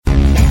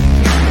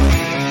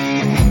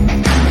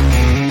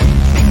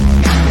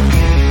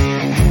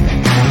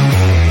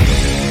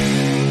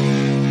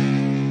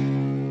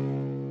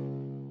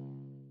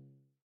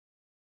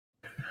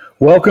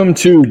Welcome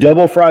to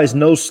Double Fries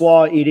No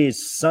Slaw. It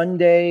is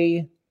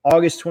Sunday,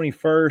 August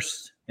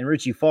 21st, and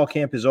Richie, fall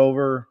camp is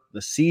over.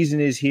 The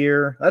season is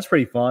here. That's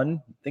pretty fun.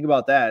 Think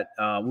about that.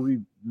 We'll be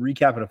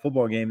recapping a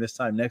football game this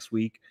time next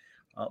week,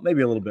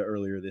 maybe a little bit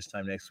earlier this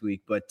time next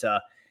week. But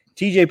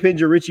TJ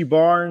Pinger, Richie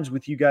Barnes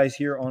with you guys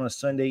here on a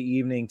Sunday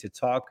evening to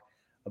talk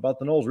about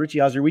the Noles. Richie,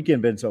 how's your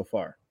weekend been so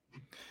far?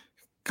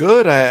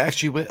 Good. I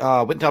actually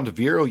went down to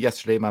Vero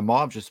yesterday. My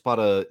mom just bought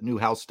a new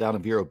house down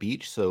in Vero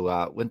Beach,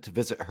 so went to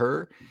visit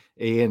her.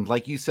 And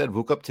like you said,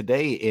 woke up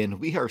today, and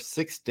we are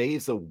 6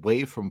 days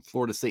away from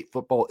Florida State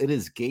football. It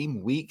is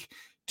game week.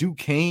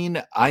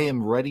 Duquesne, I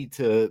am ready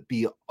to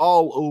be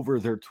all over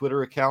their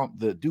Twitter account.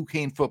 The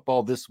Duquesne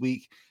football this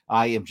week.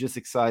 I am just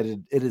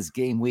excited. It is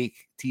game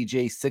week.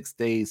 TJ, 6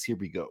 days. Here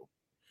we go.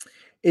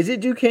 Is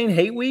it Duquesne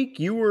Hate Week?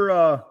 You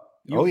were,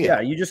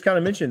 you just kind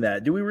of mentioned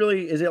that. Do we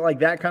really? Is it like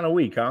that kind of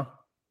week, huh?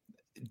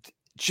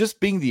 Just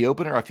being the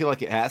opener, I feel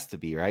like it has to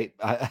be, right?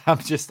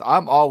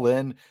 I'm all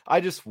in.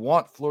 I just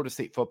want Florida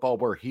State football.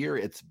 We're here.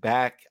 It's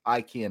back.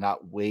 I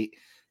cannot wait.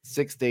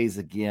 6 days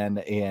again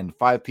and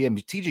 5 p.m.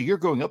 TJ, you're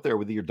going up there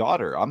with your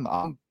daughter.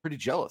 I'm pretty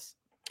jealous.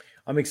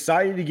 I'm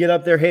excited to get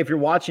up there. Hey, if you're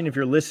watching, if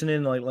you're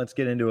listening, let's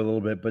get into it a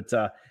little bit. But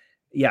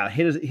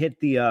hit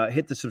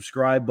the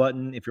subscribe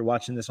button if you're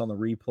watching this on the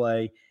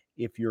replay.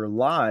 If you're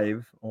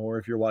live or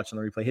if you're watching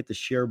the replay, hit the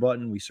share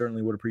button. We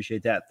certainly would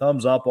appreciate that.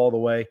 Thumbs up all the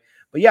way.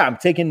 But yeah, I'm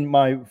taking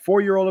my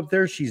 4-year-old up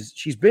there.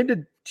 She's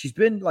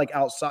been like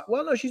outside.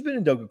 Well, no, she's been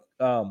in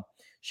Doak.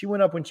 She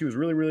went up when she was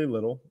really, really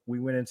little.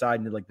 We went inside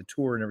and did like the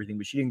tour and everything,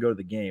 but she didn't go to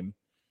the game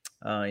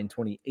in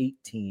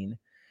 2018.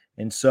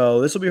 And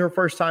so this will be her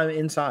first time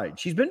inside.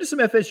 She's been to some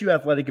FSU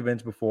athletic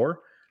events before.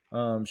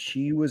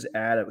 She went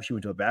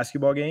to a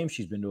basketball game.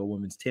 She's been to a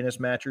women's tennis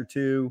match or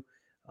two.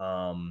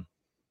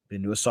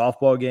 Been to a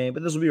softball game,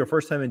 but this will be her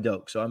first time in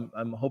Doak. So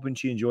I'm hoping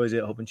she enjoys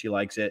it, hoping she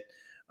likes it.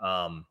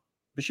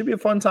 It should be a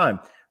fun time.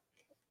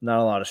 Not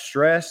a lot of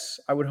stress,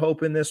 I would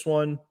hope, in this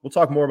one. We'll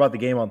talk more about the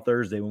game on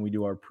Thursday when we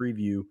do our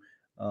preview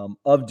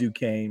of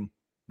Duquesne.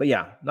 But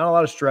yeah, not a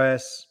lot of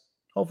stress.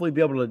 Hopefully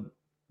be able to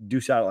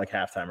deuce out at like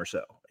halftime or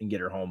so and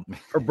get her home.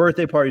 Her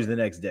birthday party is the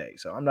next day.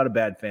 So I'm not a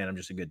bad fan. I'm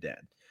just a good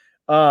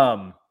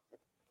dad.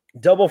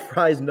 Double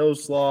Fries No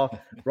Slaw,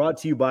 brought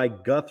to you by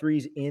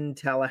Guthrie's in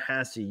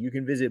Tallahassee. You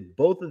can visit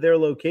both of their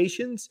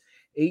locations,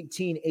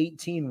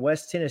 1818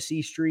 West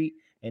Tennessee Street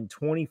and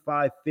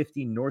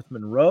 2550 North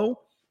Monroe.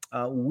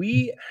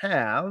 We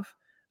have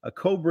a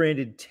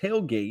co-branded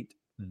tailgate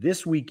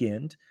this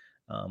weekend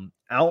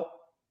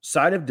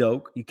outside of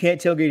Doak. You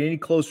can't tailgate any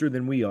closer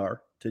than we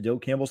are to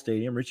Doak Campbell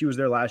Stadium. Richie was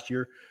there last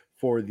year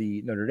for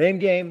the Notre Dame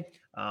game.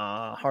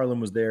 Harlan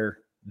was there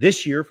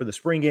this year for the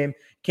spring game.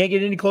 Can't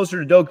get any closer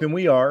to Doak than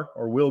we are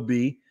or will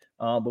be.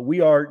 But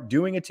we are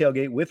doing a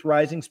tailgate with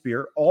Rising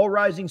Spear. All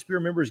Rising Spear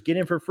members get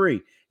in for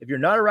free. If you're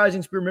not a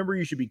Rising Spear member,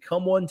 you should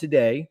become one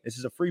today. This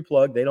is a free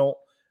plug. They don't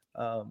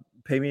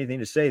pay me anything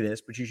to say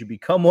this, but you should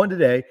become one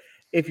today.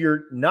 If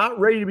you're not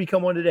ready to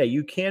become one today,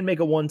 you can make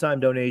a one-time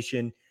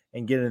donation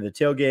and get into the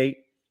tailgate.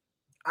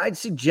 I'd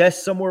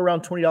suggest somewhere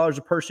around $20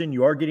 a person.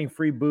 You are getting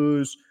free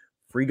booze,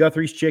 free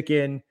Guthrie's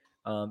chicken,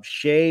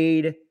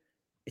 shade.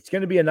 It's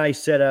going to be a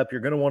nice setup. You're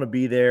going to want to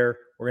be there.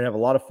 We're going to have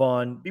a lot of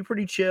fun. Be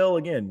pretty chill.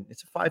 Again,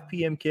 it's a 5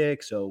 p.m.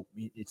 kick, so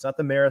it's not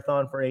the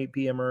marathon for 8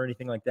 p.m. or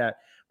anything like that.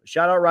 But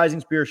shout out Rising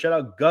Spear. Shout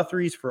out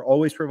Guthrie's for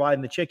always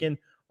providing the chicken,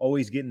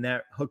 always getting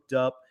that hooked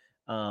up.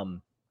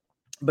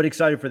 But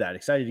excited for that.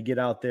 Excited to get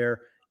out there,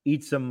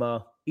 eat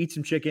some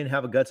chicken,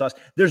 have a gut sauce.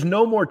 There's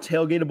no more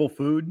tailgatable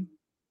food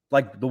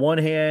like the one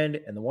hand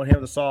and the one hand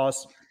with the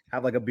sauce.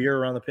 Have like a beer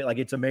around the pit. Like,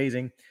 it's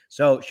amazing.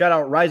 So shout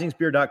out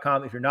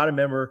risingspear.com. If you're not a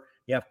member,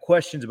 you have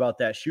questions about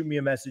that, shoot me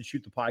a message,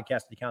 shoot the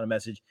podcast account a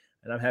message,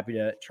 and I'm happy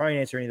to try and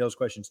answer any of those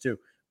questions too.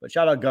 But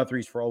shout out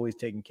Guthrie's for always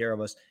taking care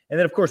of us. And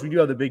then, of course, we do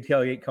have the big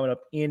tailgate coming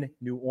up in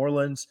New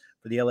Orleans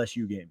for the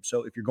LSU game.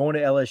 So if you're going to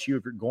LSU,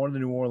 if you're going to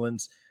the New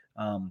Orleans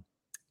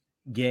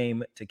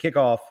game to kick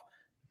off,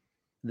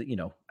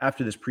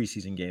 after this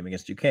preseason game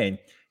against Duquesne,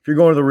 if you're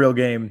going to the real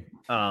game,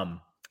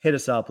 hit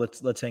us up.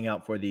 Let's hang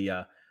out for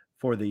the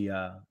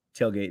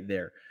tailgate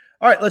there.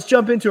 All right, let's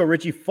jump into it.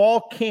 Richie,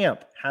 fall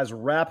camp has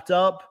wrapped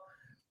up.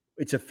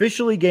 It's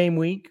officially game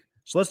week.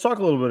 So let's talk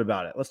a little bit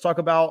about it. Let's talk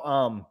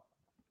about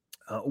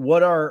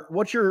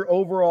what your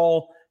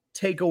overall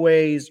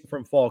takeaways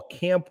from fall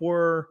camp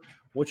were,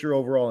 what your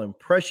overall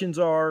impressions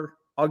are.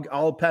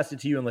 I'll pass it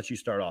to you and let you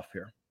start off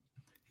here.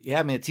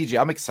 Yeah, man, TJ,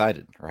 I'm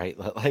excited, right?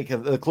 Like,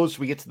 the closer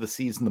we get to the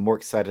season, the more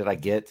excited I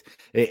get,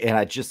 and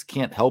I just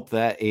can't help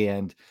that.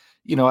 And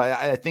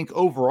I think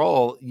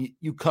overall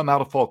you come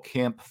out of fall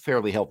camp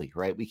fairly healthy,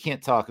 right? We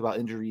can't talk about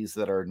injuries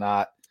that are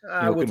not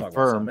we'll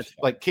confirmed.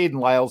 Like Caden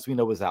Lyles, we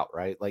know was out,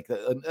 right? Like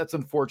that's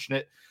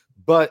unfortunate.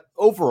 But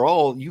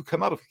overall, you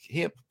come out of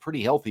camp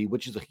pretty healthy,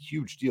 which is a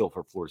huge deal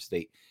for Florida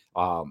State.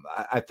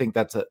 I think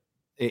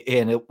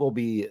and it will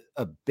be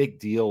a big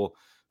deal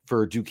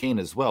for Duquesne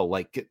as well.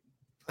 Like,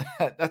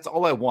 that's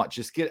all I want.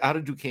 Just get out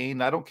of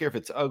Duquesne. I don't care if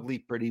it's ugly,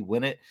 pretty,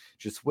 win it.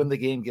 Just win the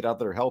game, get out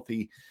there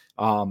healthy.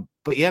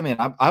 But yeah, man,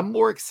 I'm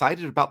more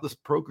excited about this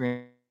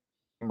program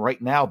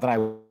right now than I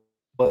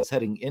was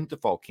heading into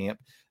fall camp.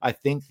 I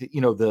think that,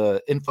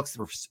 the influx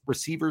of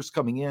receivers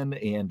coming in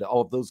and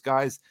all of those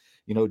guys,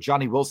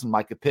 Johnny Wilson,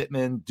 Micah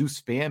Pittman,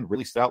 Deuce Spann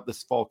really stood out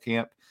this fall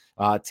camp.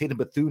 Tatum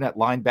Bethune at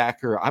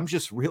linebacker. I'm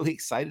just really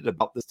excited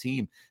about this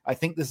team. I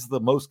think this is the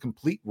most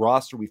complete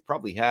roster we've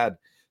probably had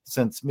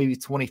since maybe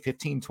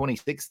 2015,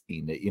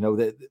 2016.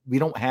 That we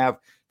don't have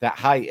that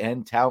high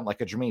end talent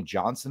like a Jermaine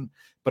Johnson,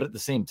 but at the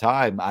same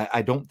time,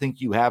 I don't think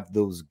you have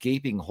those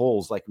gaping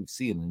holes like we've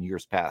seen in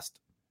years past.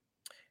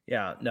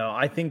 Yeah, no,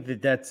 I think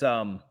that's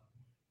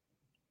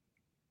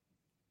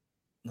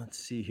let's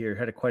see here.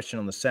 Had a question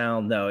on the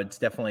sound. No, it's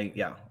definitely,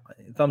 yeah.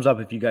 Thumbs up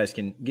if you guys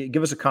can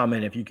give us a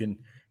comment if you can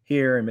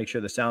hear and make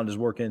sure the sound is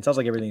working. It sounds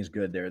like everything's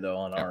good there though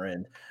on our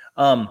end.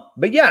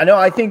 But yeah, no,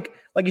 I think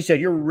like you said,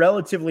 you're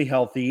relatively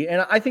healthy,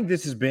 and I think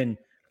this has been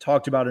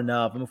talked about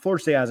enough. And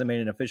Florida State hasn't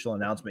made an official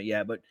announcement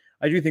yet, but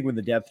I do think when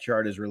the depth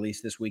chart is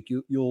released this week,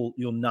 you'll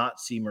not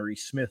see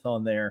Maurice Smith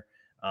on there.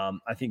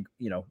 I think,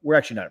 we're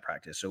actually not at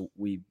practice, so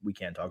we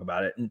can't talk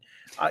about it. And,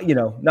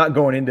 not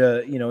going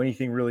into,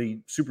 anything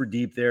really super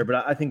deep there,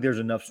 but I think there's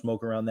enough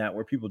smoke around that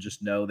where people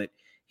just know that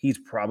he's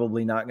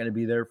probably not going to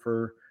be there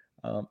for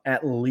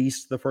at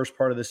least the first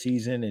part of the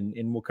season.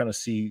 And we'll kind of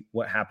see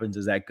what happens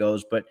as that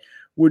goes. But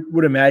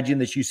would imagine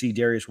that you see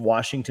Darius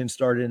Washington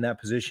started in that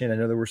position. I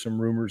know there were some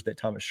rumors that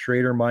Thomas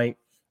Schrader might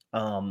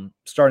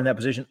start in that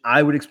position.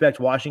 I would expect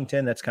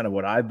Washington. That's kind of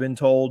what I've been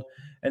told.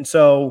 And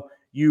so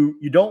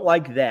you don't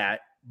like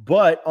that.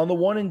 But on the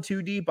 1 and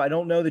 2 deep, I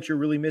don't know that you're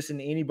really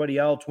missing anybody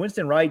else.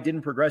 Winston Wright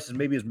didn't progress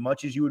as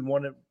much as you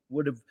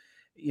would have,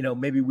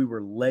 maybe we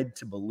were led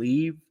to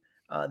believe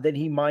that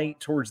he might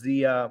towards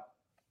the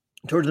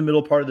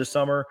middle part of the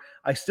summer.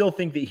 I still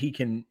think that he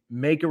can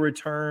make a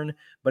return,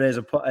 but as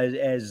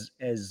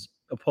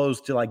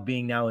opposed to like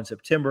being now in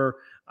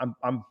September,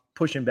 I'm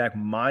pushing back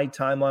my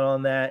timeline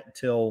on that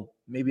till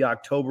maybe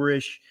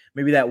October-ish,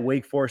 maybe that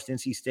Wake Forest,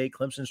 NC State,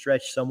 Clemson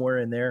stretch somewhere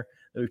in there.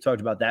 We've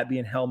talked about that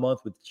being hell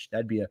month, which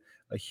that'd be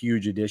a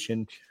huge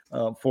addition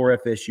for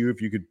FSU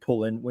if you could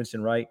pull in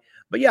Winston Wright.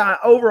 But yeah,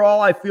 overall,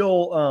 I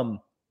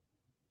feel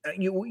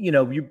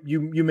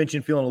you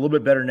mentioned feeling a little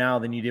bit better now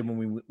than you did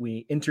when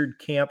we entered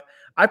camp.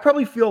 I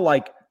probably feel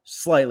like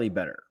slightly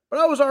better, but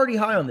I was already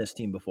high on this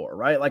team before,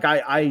 right? Like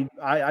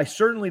I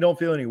certainly don't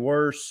feel any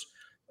worse.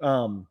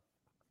 But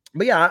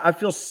yeah, I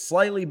feel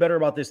slightly better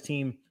about this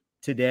team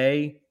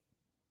today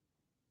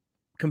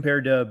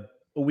compared to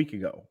a week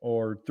ago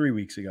or 3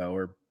 weeks ago,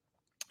 or,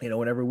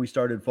 whenever we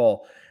started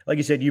fall. Like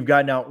you said, you've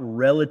gotten out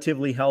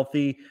relatively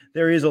healthy.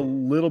 There is a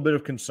little bit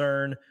of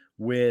concern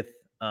with,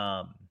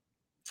 Cam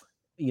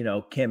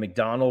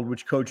McDonald,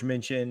 which coach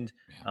mentioned.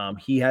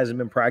 He hasn't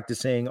been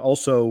practicing.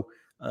 Also,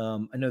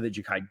 I know that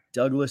Ja'Kai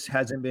Douglas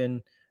hasn't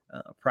been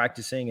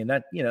practicing, and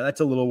that,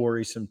 that's a little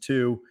worrisome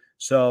too.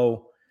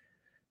 So,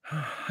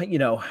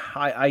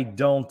 I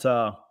don't,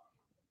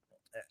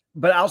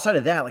 but outside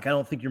of that, like, I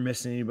don't think you're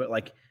missing anybody.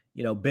 Like,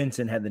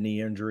 Benson had the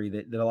knee injury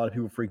that a lot of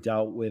people freaked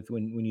out with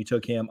when you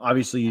took him.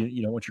 Obviously,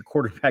 you don't want your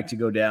quarterback to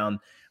go down.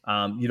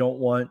 You don't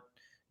want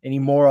any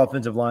more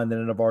offensive line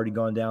than have already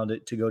gone down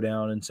to go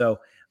down. And so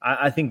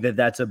I think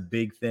that's a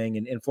big thing.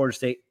 And Florida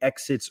State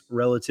exits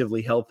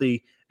relatively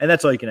healthy, and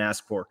that's all you can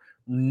ask for.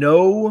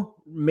 No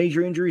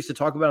major injuries to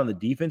talk about on the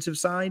defensive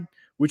side,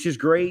 which is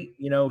great.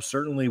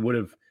 Certainly would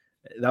have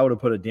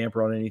put a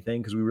damper on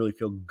anything because we really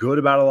feel good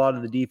about a lot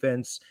of the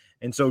defense.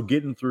 And so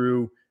getting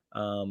through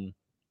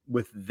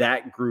with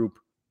that group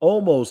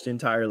almost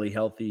entirely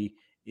healthy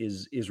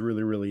is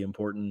really, really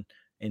important.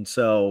 And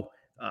so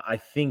I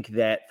think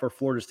that for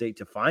Florida State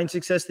to find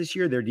success this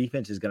year, their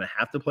defense is going to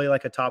have to play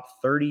like a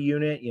top 30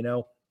 unit.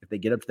 If they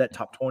get up to that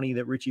top 20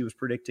 that Richie was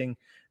predicting,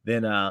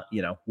 then,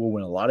 we'll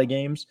win a lot of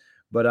games.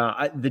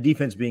 But the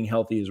defense being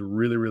healthy is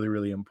really, really,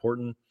 really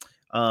important.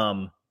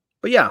 But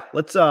yeah,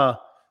 let's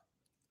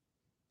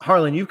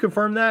Harlan, you've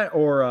confirmed that,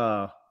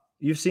 or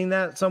you've seen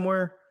that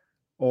somewhere,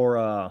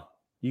 or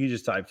you can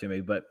just type to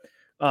me. But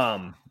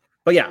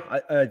yeah,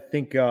 I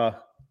think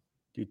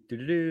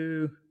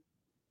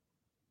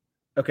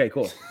okay,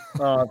 cool.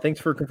 Thanks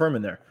for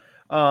confirming there.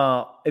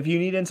 If you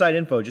need inside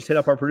info, just hit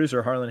up our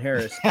producer, Harlan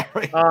Harris.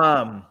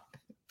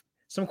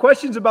 Some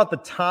questions about the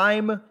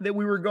time that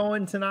we were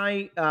going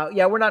tonight.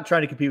 Yeah, we're not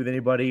trying to compete with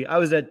anybody. I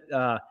was at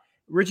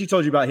Richie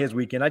told you about his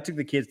weekend. I took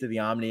the kids to the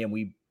Omni and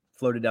we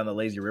floated down the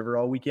lazy river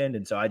all weekend.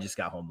 And so I just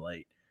got home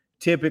late.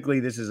 Typically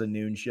this is a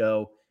noon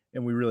show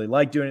and we really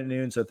like doing it at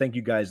noon. So thank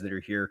you guys that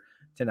are here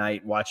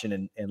tonight watching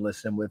and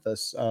listening with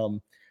us.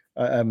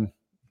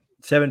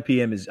 7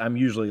 p.m. I'm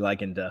usually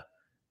liking to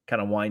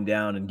kind of wind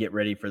down and get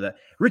ready for that.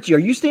 Richie, are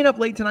you staying up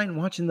late tonight and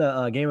watching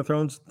the Game of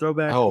Thrones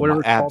throwback?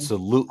 Oh,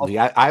 absolutely.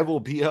 I will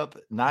be up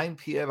 9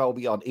 p.m. I'll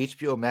be on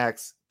HBO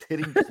Max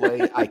hitting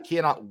play. I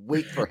cannot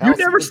wait for House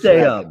You never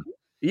stay up.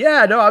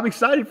 Yeah, no, I'm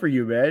excited for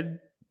you, man.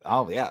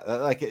 Oh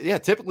yeah.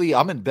 Typically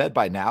I'm in bed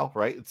by now,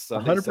 right? It's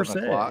Sunday,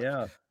 100%.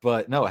 Yeah.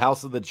 But no,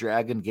 House of the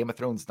Dragon, Game of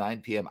Thrones,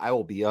 9 p.m. I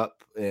will be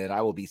up and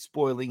I will be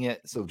spoiling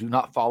it. So do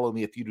not follow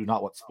me if you do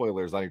not want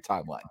spoilers on your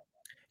timeline.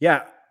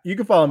 Yeah. You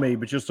can follow me,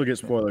 but you'll still get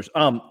spoilers.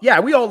 Yeah,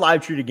 we all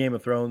live treated Game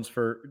of Thrones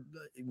for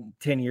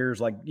 10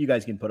 years. Like, you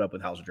guys can put up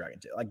with House of Dragon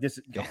too. Like, this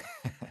is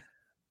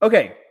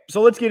okay.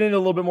 So let's get into a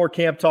little bit more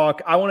camp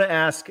talk. I want to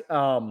ask,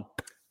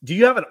 do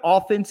you have an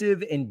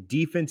offensive and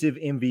defensive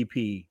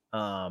MVP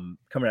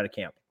coming out of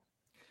camp?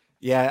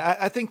 Yeah,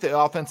 I think the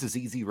offense is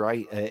easy,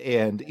 right?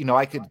 And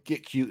I could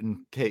get cute and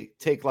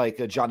take like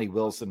a Johnny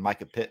Wilson,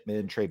 Micah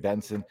Pittman, Trey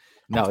Benson.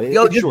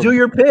 No, just do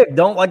your pick.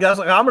 Don't like that's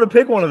like I'm going to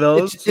pick one of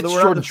those. It's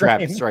Jordan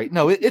Travis, right?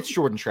 No, it's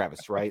Jordan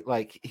Travis, right?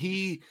 Like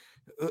he,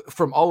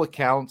 from all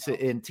accounts,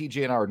 and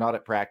TJ and I are not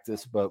at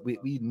practice, but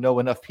we know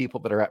enough people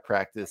that are at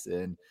practice,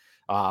 and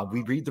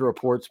we read the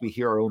reports, we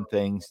hear our own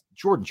things.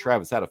 Jordan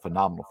Travis had a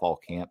phenomenal fall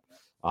camp.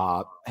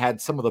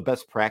 Had some of the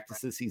best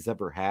practices he's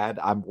ever had.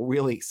 I'm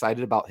really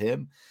excited about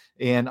him.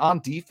 And on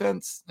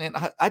defense, man,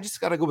 I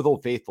just got to go with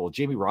Old Faithful,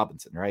 Jamie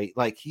Robinson, right?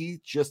 Like he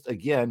just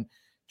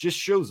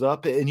shows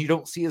up, and you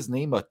don't see his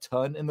name a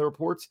ton in the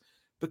reports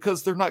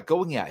because they're not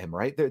going at him,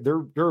 right?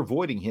 They're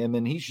avoiding him,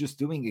 and he's just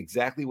doing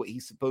exactly what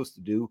he's supposed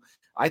to do.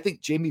 I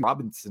think Jamie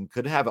Robinson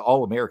could have an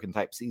All-American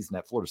type season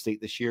at Florida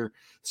State this year.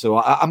 So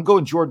I'm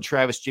going Jordan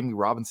Travis, Jamie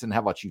Robinson.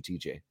 How about you,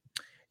 TJ?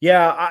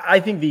 Yeah, I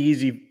think the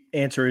easy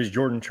answer is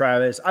Jordan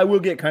Travis. I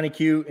will get kind of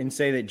cute and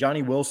say that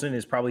Johnny Wilson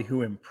is probably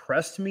who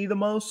impressed me the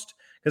most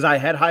because I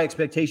had high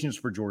expectations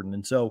for Jordan.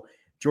 And so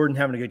Jordan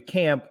having a good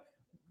camp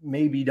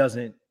maybe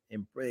doesn't,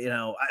 it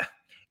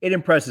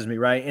impresses me,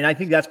 right? And I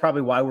think that's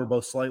probably why we're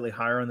both slightly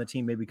higher on the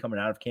team, maybe coming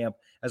out of camp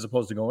as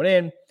opposed to going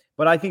in.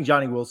 But I think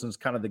Johnny Wilson's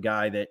kind of the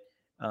guy that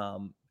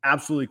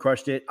absolutely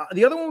crushed it.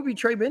 The other one would be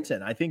Trey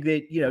Benson. I think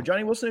that,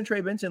 Johnny Wilson and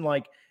Trey Benson,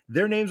 like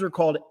their names are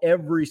called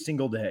every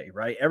single day,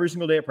 right? Every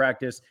single day at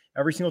practice,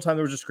 every single time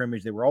there was a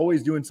scrimmage, they were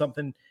always doing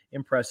something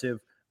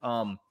impressive.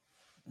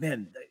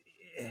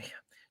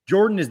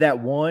 Jordan is that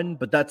one,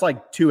 but that's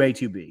like 2A,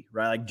 2B,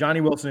 right? Like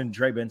Johnny Wilson and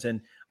Trey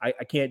Benson, I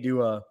can't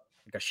do a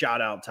shout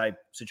out type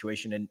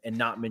situation and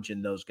not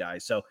mention those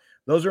guys. So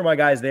those are my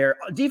guys there.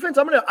 Defense,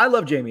 I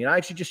love Jamie. And I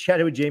actually just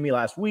chatted with Jamie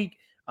last week.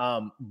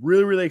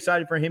 Really, really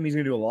excited for him. He's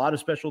going to do a lot of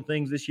special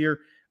things this year.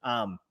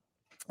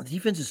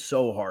 Defense is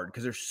so hard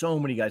because there's so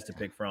many guys to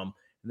pick from.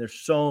 And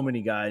there's so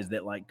many guys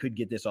that like could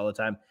get this all the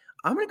time.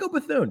 I'm going to go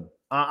Bethune.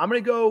 I'm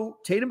going to go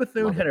Tatum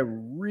Bethune. Had a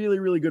really,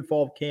 really good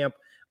fall camp.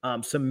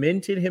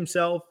 Cemented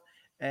himself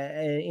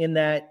in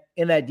that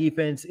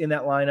defense, in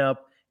that lineup.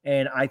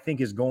 And I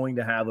think is going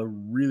to have a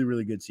really,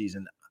 really good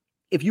season.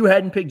 If you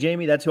hadn't picked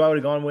Jamie, that's who I would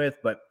have gone with.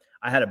 But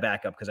I had a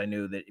backup because I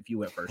knew that if you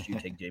went first, you'd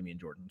take Jamie and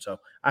Jordan. So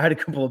I had a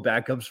couple of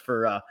backups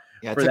for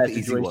that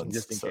situation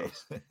just in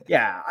case.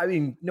 Yeah, I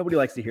mean, nobody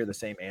likes to hear the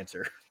same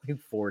answer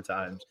 4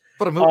 times.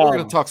 But we're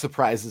going to talk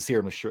surprises here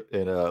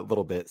in a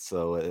little bit,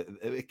 so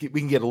we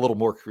can get a little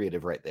more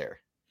creative right there.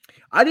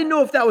 I didn't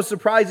know if that was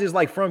surprises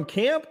like from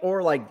camp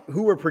or like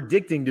who we're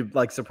predicting to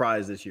like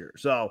surprise this year.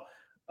 So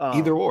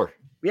either or.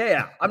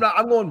 Yeah.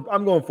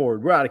 I'm going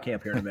forward. We're out of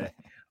camp here in a minute.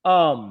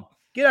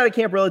 Get out of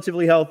camp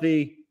relatively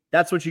healthy.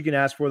 That's what you can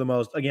ask for the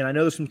most. Again, I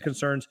know there's some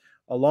concerns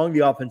along the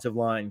offensive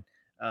line,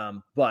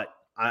 but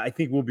I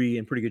think we'll be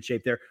in pretty good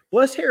shape there.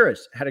 Bless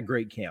Harris had a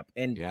great camp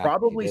and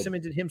probably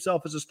cemented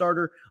himself as a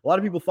starter. A lot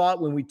of people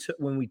thought when we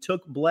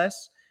took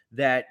Bless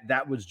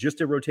that was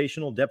just a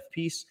rotational depth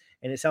piece,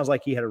 and it sounds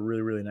like he had a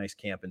really, really nice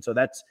camp. And so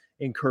that's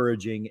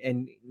encouraging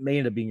and may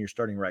end up being your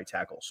starting right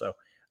tackle. So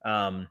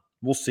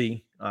we'll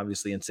see,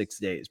 obviously, in 6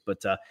 days.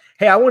 But,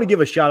 hey, I want to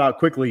give a shout-out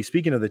quickly,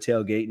 speaking of the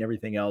tailgate and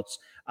everything else,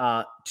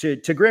 to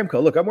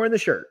Gramco. Look, I'm wearing the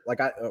shirt.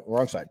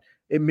 Wrong side.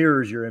 It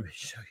mirrors your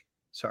image.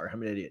 Sorry,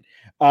 I'm an idiot.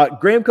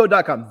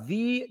 Gramco.com.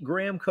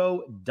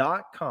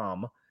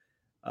 TheGramco.com.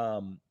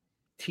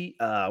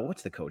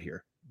 What's the code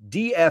here?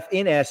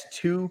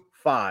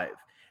 DFNS25.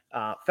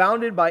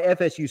 Founded by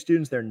FSU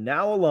students. They're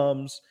now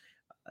alums.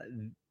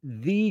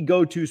 The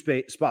go-to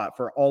spot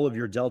for all of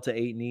your Delta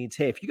 8 needs.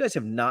 Hey, if you guys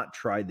have not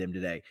tried them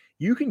today,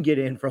 you can get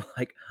in for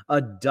like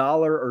 $1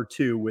 or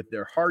 $2 with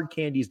their hard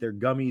candies, their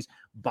gummies.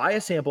 Buy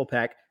a sample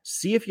pack.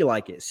 See if you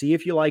like it. See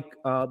if you like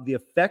the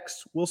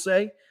effects, we'll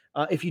say.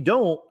 If you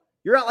don't,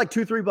 you're at like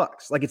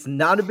 $2-3. Like, it's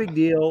not a big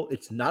deal.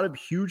 It's not a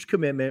huge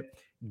commitment.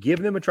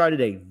 Give them a try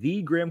today.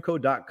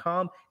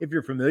 TheGramco.com. If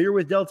you're familiar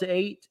with Delta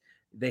 8,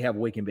 they have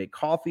wake and bake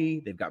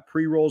coffee. They've got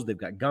pre-rolls. They've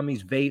got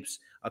gummies, vapes,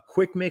 a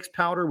quick mix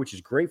powder, which is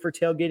great for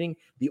tailgating.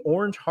 The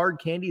orange hard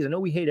candies. I know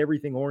we hate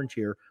everything orange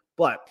here,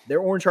 but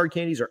their orange hard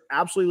candies are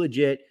absolutely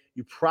legit.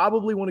 You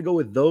probably want to go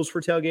with those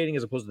for tailgating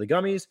as opposed to the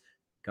gummies.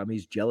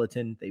 Gummies,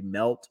 gelatin, they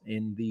melt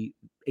in the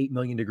 8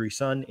 million degree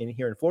sun in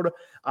here in Florida.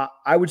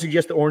 I would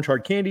suggest the orange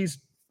hard candies.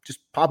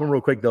 Just pop them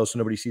real quick, though, so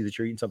nobody sees that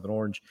you're eating something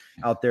orange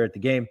out there at the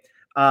game.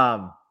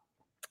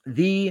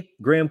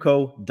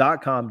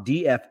 TheGramco.com,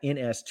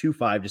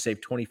 DFNS25 to save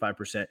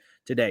 25%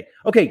 today.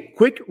 Okay,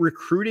 quick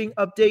recruiting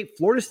update.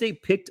 Florida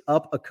State picked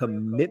up a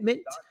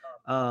commitment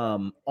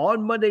on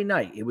Monday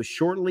night. It was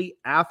shortly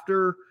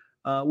after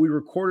we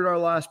recorded our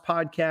last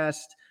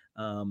podcast.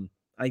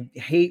 I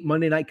hate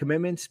Monday night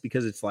commitments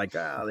because it's like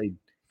they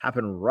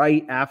happen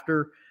right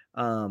after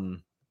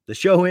the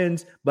show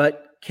ends.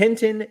 But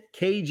Kenton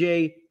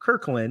KJ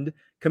Kirkland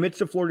commits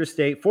to Florida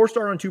State,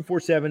 4-star on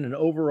 247, an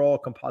overall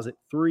composite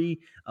 3,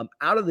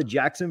 out of the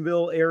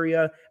Jacksonville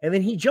area. And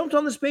then he jumped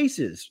on the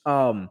spaces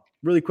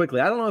really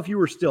quickly. I don't know if you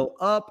were still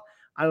up.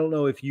 I don't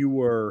know if you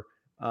were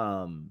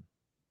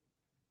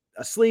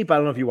asleep. I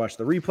don't know if you watched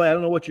the replay. I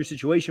don't know what your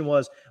situation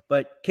was,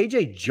 but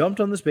KJ jumped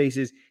on the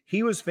spaces.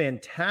 He was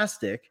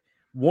fantastic.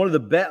 One of the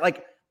best,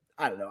 like,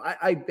 I don't know.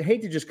 I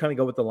hate to just kind of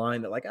go with the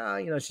line that like,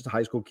 it's just a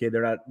high school kid.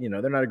 They're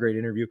not a great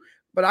interview,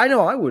 but I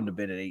know I wouldn't have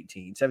been at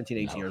 17,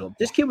 18 years old.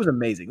 This kid was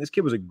amazing. This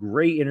kid was a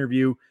great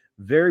interview,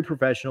 very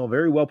professional,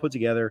 very well put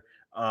together.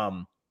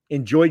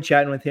 Enjoyed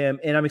chatting with him,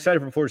 and I'm excited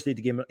for Florida State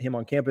to get him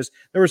on campus.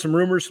 There were some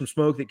rumors, some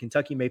smoke that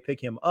Kentucky may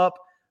pick him up.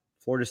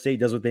 Florida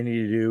State does what they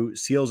need to do,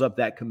 seals up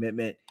that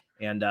commitment,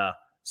 and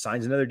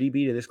signs another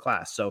DB to this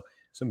class. So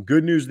some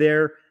good news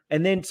there.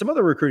 And then some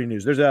other recruiting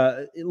news. There's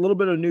a little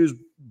bit of news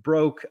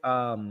broke,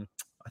 I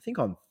think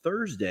on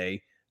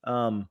Thursday.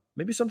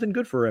 Maybe something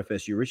good for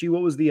FSU. Richie,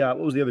 what was the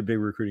other big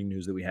recruiting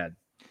news that we had?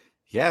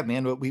 Yeah,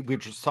 man, we were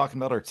just talking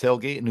about our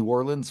tailgate in New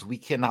Orleans. We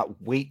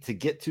cannot wait to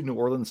get to New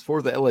Orleans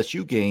for the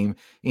LSU game.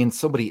 And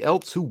somebody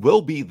else who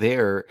will be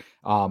there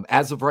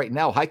as of right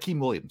now, Hakeem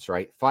Williams,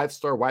 right?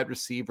 5-star wide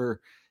receiver.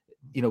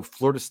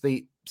 Florida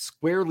State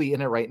squarely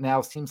in it right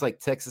now. Seems like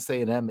Texas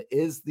A&M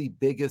is the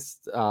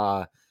biggest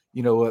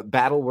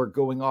battle we're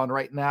going on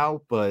right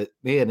now. But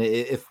man,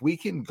 if we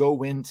can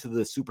go into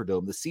the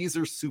Superdome, the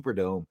Caesars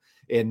Superdome,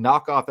 and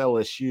knock off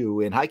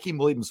LSU, and Hakeem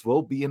Williams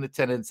will be in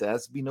attendance,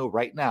 as we know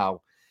right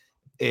now,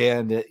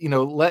 and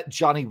let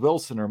Johnny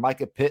Wilson or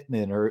Micah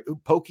Pittman or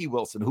Pokey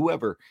Wilson,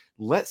 whoever,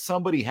 let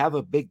somebody have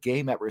a big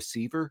game at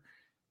receiver,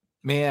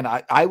 man,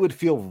 I would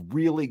feel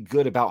really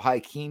good about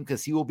Hakeem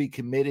because he will be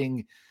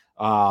committing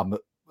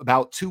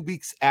about 2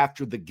 weeks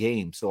after the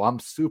game. So I'm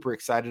super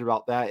excited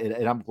about that,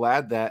 and I'm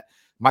glad that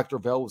Mike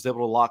Norvell was able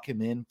to lock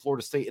him in.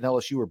 Florida State and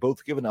LSU were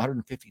both given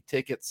 150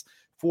 tickets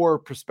for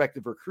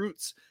prospective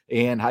recruits,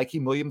 and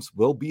Hakeem Williams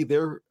will be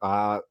there.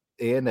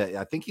 And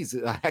I think he's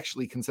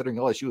actually considering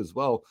LSU as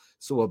well.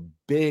 So a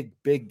big,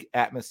 big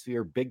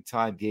atmosphere, big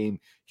time game,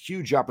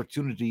 huge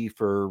opportunity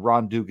for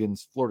Ron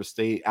Dugan's Florida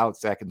State,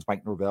 Alex Atkins,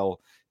 Mike Norvell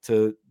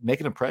to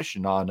make an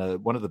impression on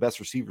one of the best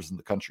receivers in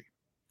the country.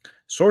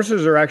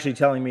 Sources are actually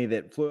telling me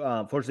that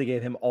Florida State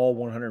gave him all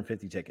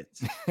 150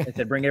 tickets. They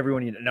said, bring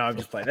everyone you know. No, I'm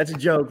just playing. That's a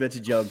joke.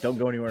 Don't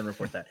go anywhere and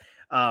report that.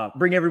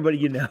 Bring everybody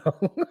you know.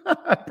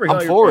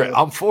 I'm for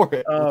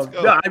it.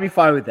 No, I'd be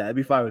fine with that. It'd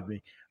be fine with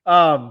me.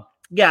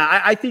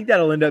 Yeah, I think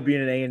that'll end up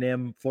being an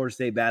A&M Florida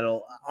State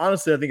battle.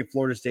 Honestly, I think if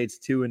Florida State's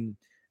 2-1,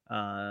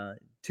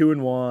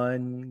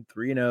 3-0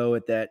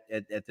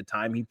 at the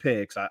time he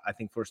picks, I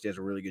think Florida State has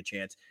a really good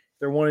chance. If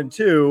they're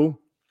 1-2,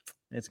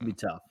 it's gonna be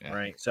tough,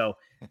 right? So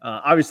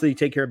obviously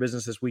take care of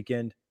business this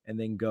weekend and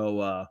then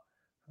go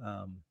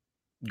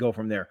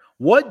from there.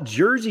 What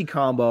jersey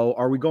combo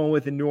are we going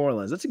with in New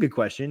Orleans? That's a good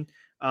question.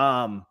 What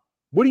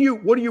are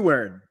you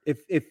wearing?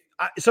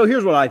 So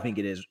here's what I think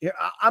it is.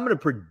 I'm going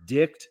to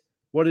predict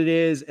what it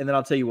is, and then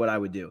I'll tell you what I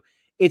would do.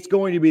 It's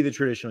going to be the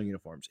traditional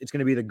uniforms. It's going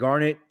to be the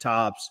garnet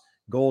tops,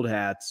 gold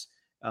hats,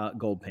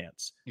 gold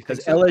pants. Because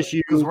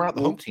LSU, because we're not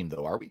the home team,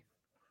 though, are we?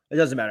 It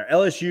doesn't matter.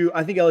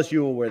 I think LSU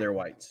will wear their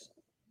whites.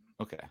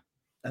 Okay.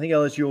 I think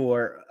LSU will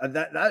wear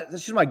that's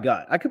just my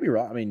gut. I could be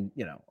wrong. I mean,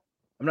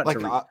 I'm not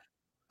sure.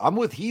 I'm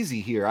with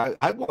Heezy here.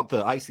 I want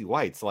the icy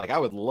whites. Like, I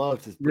would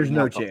love to. There's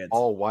no chance.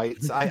 All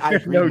whites. I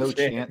agree, no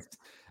chance.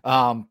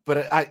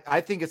 But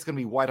I think it's going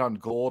to be white on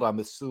gold. I'm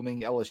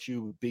assuming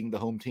LSU, being the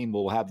home team,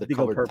 will have the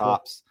colored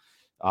tops.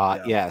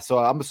 Yeah. So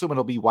I'm assuming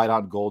it'll be white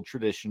on gold,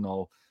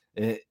 traditional.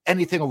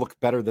 Anything will look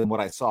better than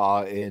what I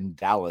saw in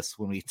Dallas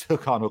when we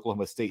took on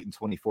Oklahoma State in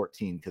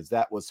 2014, because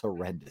that was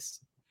horrendous.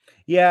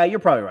 Yeah, you're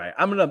probably right.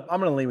 I'm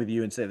gonna lean with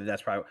you and say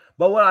that's probably.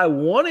 But what I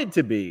wanted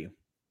to be,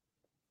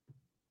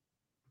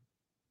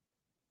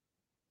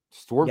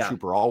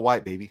 Stormtrooper, all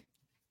white, baby.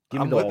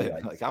 I'm with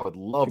it. Like, I would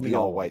love the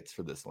all whites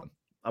for this one.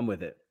 I'm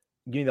with it.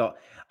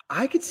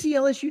 I could see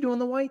LSU doing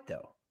the white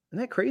though. Isn't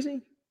that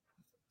crazy?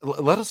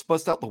 Let us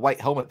bust out the white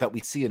helmet that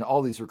we see in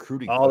all these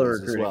recruiting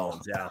photos as well.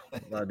 Ones, yeah,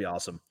 that'd be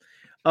awesome.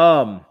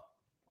 So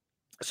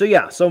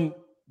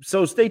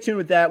stay tuned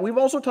with that. We've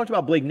also talked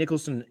about Blake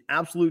Nicholson an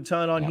absolute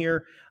ton on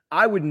here.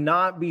 I would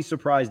not be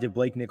surprised if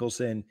Blake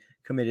Nicholson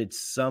committed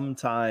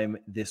sometime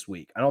this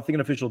week. I don't think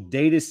an official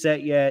date is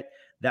set yet.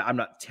 That I'm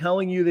not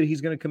telling you that he's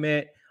going to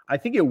commit. I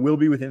think it will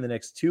be within the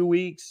next 2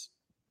 weeks.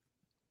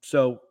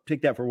 So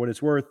take that for what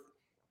it's worth.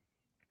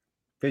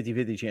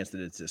 50-50 chance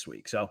that it's this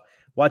week. So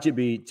watch it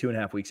be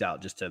 2.5 weeks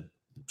out just to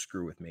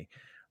screw with me.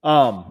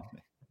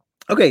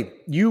 Okay,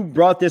 you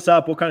brought this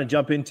up. We'll kind of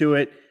jump into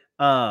it.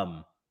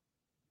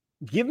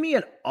 Give me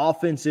an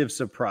offensive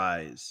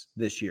surprise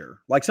this year.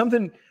 Like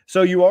something.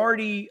 So you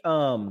already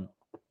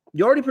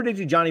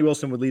predicted Johnny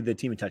Wilson would lead the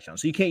team in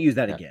touchdowns. So you can't use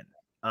that again.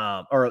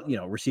 Or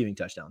receiving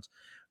touchdowns.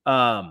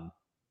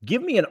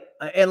 Give me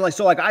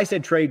like I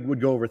said, Trey would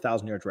go over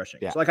 1,000 yards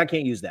rushing. Yeah. So I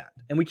can't use that.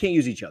 And we can't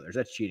use each other's.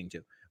 That's cheating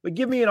too. But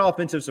give me an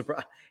offensive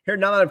surprise. Here,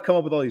 now that I've come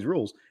up with all these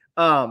rules,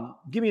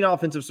 give me an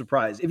offensive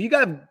surprise. If you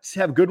guys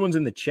have good ones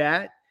in the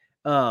chat,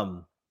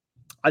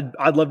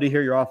 I'd love to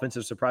hear your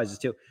offensive surprises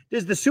too.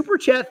 Does the super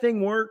chat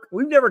thing work?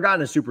 We've never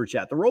gotten a super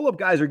chat. The roll up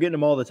guys are getting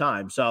them all the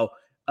time. So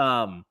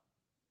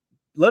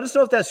let us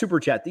know if that super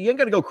chat, you ain't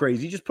got to go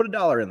crazy. Just put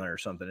 $1 in there or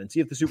something and see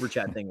if the super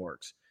chat thing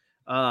works.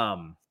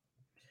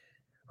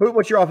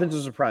 What's your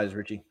offensive surprise,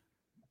 Richie?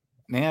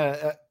 Man,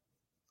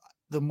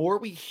 the more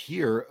we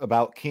hear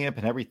about camp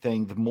and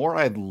everything, the more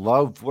I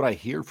love what I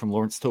hear from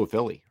Lawrence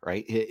Toafili,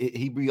 right?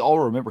 We all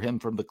remember him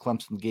from the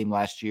Clemson game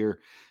last year,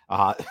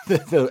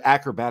 the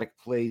acrobatic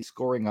play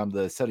scoring on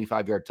the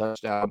 75-yard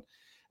touchdown.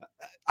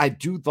 I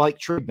do like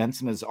Trey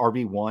Benson as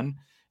RB1,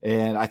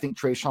 and I think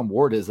Trayshawn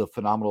Ward is a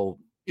phenomenal,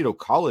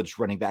 college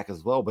running back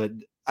as well. But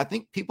I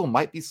think people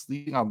might be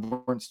sleeping on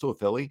Lawrence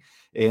Toafili,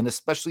 and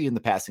especially in the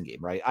passing game,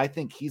 right? I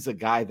think he's a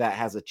guy that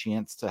has a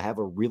chance to have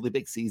a really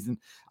big season.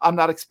 I'm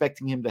not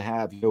expecting him to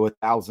have,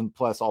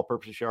 1,000+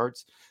 all-purpose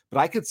yards, but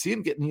I could see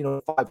him getting,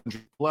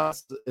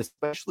 500+,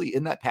 especially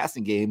in that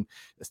passing game.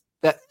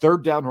 That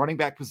third down running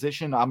back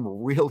position, I'm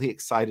really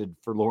excited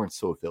for Lawrence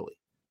Toafili.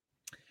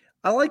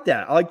 I like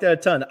that. I like that a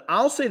ton.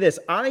 I'll say this.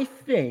 I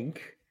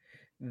think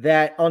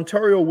that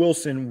Ontario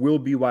Wilson will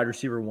be wide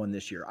receiver 1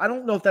 this year. I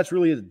don't know if that's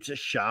really a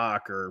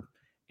shock or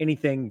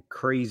anything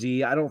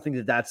crazy. I don't think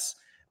that's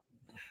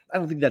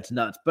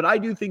nuts. But I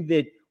do think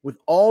that with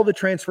all the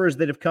transfers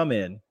that have come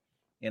in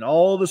and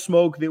all the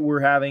smoke that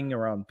we're having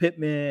around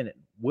Pittman and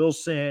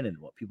Wilson and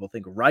what people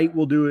think Wright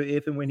will do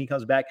if and when he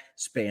comes back,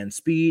 span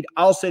speed,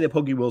 I'll say that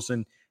Pokey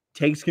Wilson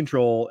takes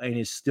control and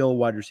is still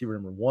wide receiver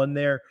number 1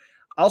 there.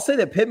 I'll say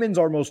that Pittman's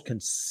our most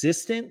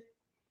consistent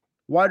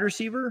wide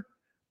receiver.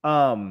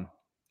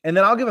 And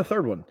then I'll give a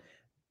third one.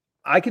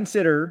 I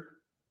consider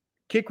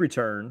kick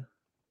return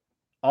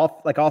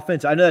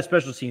offense. I know that's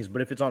special teams,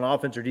 but if it's on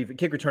offense or defense,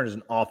 kick return is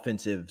an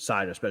offensive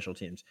side of special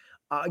teams.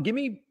 Give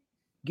me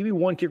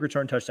one kick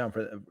return touchdown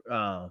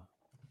for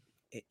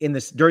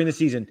during the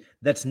season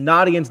that's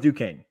not against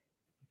Duquesne.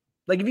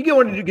 Like if you get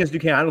one against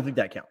Duquesne, I don't think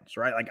that counts,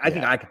 right? Like I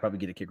think I could probably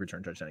get a kick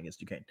return touchdown against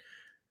Duquesne.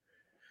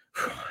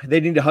 They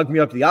need to hug me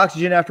up to the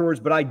oxygen afterwards,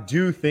 but I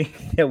do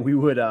think that we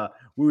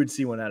would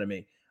see one out of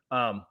me.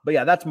 But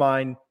yeah, that's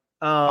mine.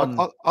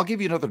 I'll give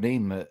you another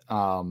name.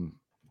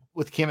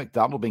 With Cam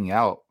McDonald being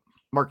out,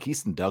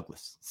 Marquise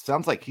Douglas.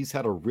 Sounds like he's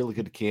had a really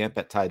good camp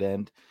at tight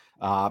end.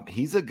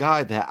 He's a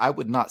guy that I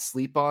would not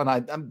sleep on.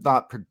 I'm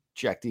not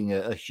projecting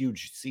a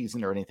huge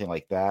season or anything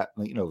like that,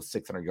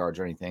 600 yards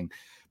or anything.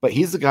 But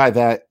he's a guy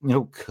that,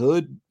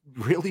 could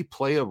really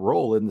play a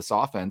role in this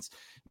offense.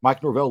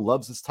 Mike Norvell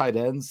loves his tight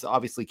ends.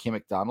 Obviously, Cam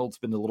McDonald's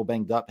been a little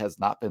banged up, has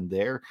not been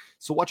there.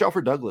 So watch out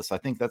for Douglas. I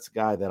think that's a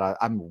guy that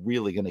I'm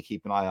really going to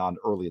keep an eye on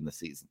early in the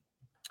season.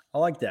 I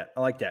like that.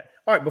 All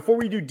right, before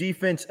we do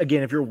defense,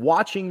 again, if you're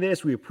watching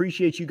this, we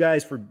appreciate you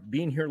guys for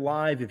being here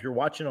live. If you're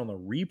watching on the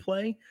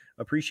replay,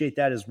 appreciate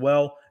that as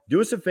well.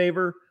 Do us a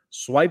favor,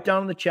 swipe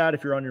down in the chat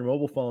if you're on your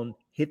mobile phone,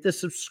 hit the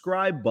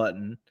subscribe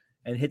button,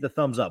 and hit the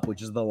thumbs up,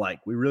 which is the like.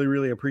 We really,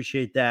 really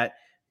appreciate that.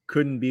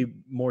 Couldn't be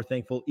more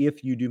thankful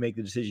if you do make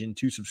the decision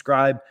to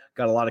subscribe.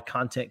 Got a lot of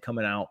content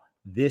coming out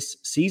this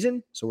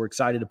season, so we're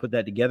excited to put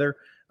that together.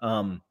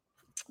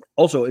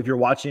 Also, if you're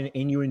watching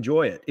and you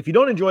enjoy it, if you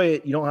don't enjoy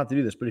it, you don't have to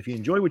do this, but if you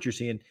enjoy what you're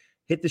seeing,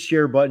 hit the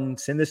share button,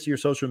 send this to your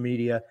social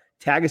media,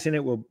 tag us in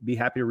it. We'll be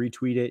happy to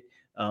retweet it.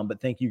 But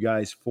thank you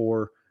guys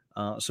for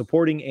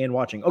supporting and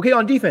watching. Okay,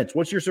 on defense,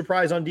 what's your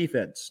surprise on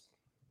defense?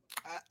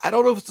 I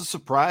don't know if it's a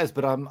surprise,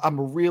 but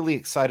I'm really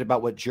excited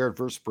about what Jared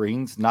Verse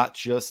brings, not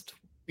just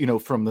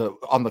from the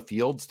on the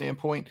field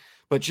standpoint,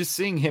 but just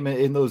seeing him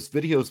in those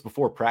videos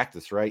before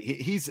practice, right?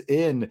 He's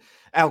in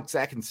Alex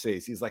Atkins'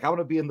 face. He's like, I want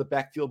to be in the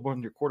backfield more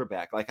than your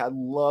quarterback. Like, I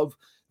love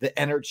the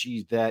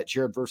energy that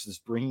Jared Verse is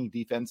bringing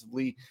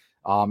defensively.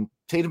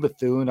 Tatum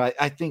Bethune,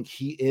 I think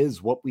he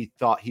is what we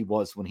thought he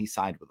was when he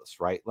signed with us,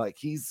 right? Like,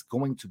 he's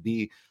going to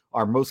be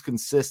our most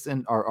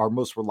consistent, our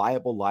most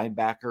reliable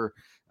linebacker.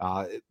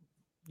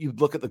 You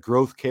look at the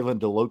growth Kalen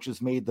DeLoach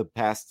has made the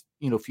past,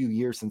 few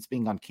years since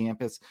being on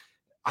campus.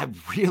 I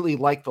really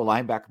like the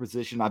linebacker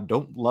position. I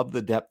don't love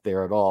the depth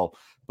there at all,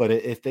 but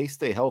if they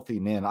stay healthy,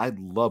 man, I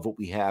love what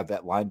we have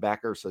at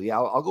linebacker. So yeah,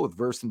 I'll go with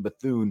Verse and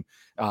Bethune.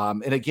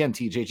 And again,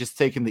 TJ, just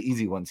taking the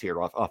easy ones here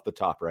off the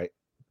top, right?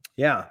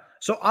 Yeah.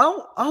 So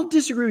I'll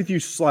disagree with you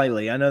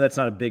slightly. I know that's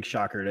not a big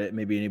shocker to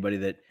maybe anybody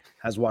that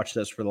has watched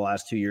us for the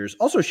last 2 years.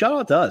 Also, shout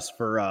out to us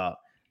for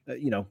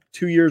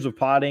 2 years of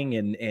potting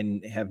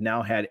and have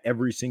now had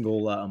every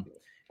single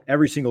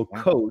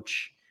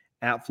coach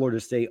at Florida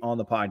State on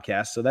the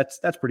podcast. So that's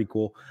pretty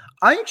cool.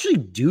 I actually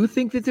do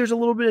think that there's a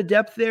little bit of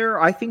depth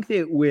there. I think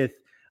that with,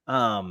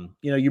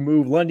 you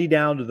move Lundy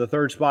down to the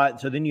third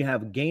spot. So then you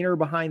have Gainer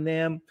behind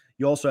them.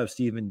 You also have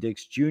Steven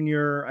Dix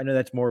Jr. I know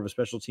that's more of a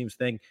special teams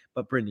thing,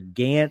 but Brendan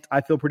Gant,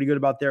 I feel pretty good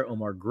about there.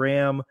 Omar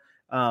Graham.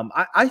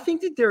 I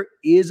think that there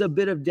is a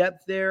bit of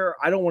depth there.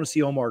 I don't want to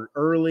see Omar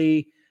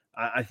early.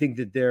 I think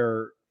that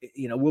there,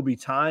 will be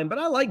time, but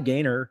I like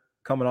Gainer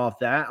coming off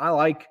that. I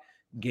like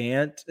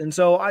Gant. And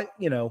so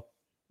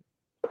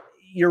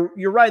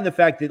you're right in the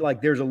fact that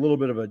like there's a little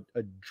bit of a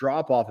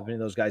drop off if any of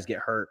those guys get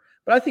hurt.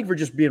 But I think for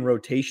just being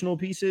rotational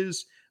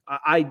pieces,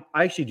 I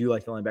actually do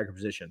like the linebacker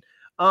position.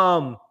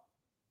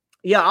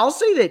 Yeah, I'll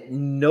say that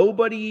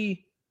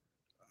nobody.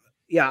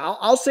 Yeah,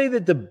 I'll say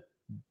that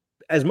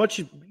as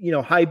much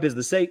hype as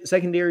the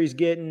secondary's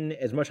getting,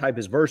 as much hype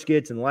as Verse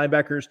gets and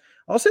linebackers,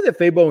 I'll say that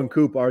Fabo and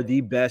Coop are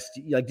the best.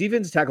 Like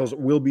defensive tackles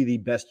will be the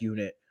best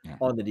unit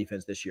on the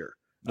defense this year.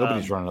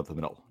 Nobody's running up the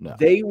middle. No,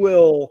 they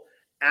will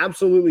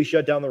absolutely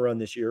shut down the run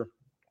this year.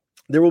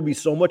 There will be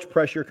so much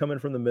pressure coming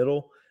from the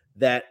middle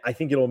that I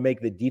think it'll make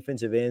the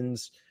defensive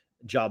ends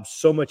job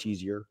so much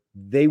easier.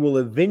 They will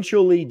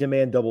eventually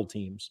demand double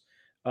teams.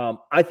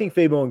 I think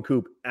Fabo and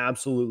Coop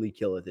absolutely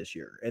kill it this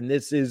year. And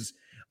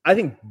I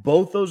think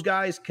both those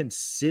guys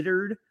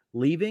considered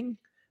leaving.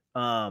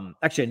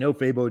 Actually, I know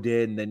Fabo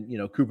did, and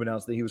then, Coop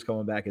announced that he was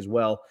coming back as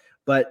well.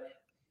 But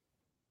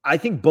I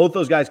think both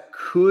those guys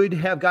could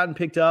have gotten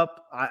picked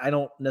up. I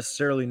don't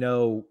necessarily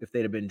know if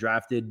they'd have been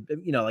drafted.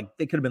 Like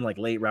they could have been like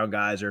late round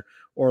guys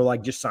or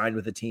like just signed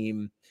with a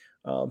team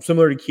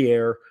similar to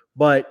Kier.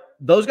 But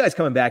those guys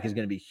coming back is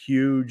going to be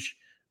huge.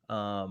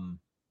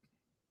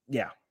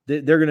 Yeah.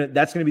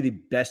 That's going to be the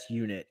best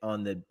unit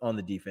on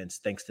the defense,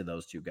 thanks to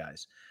those two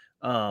guys.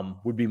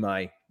 Would be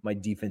my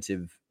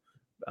defensive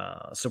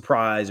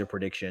surprise or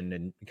prediction,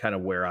 and kind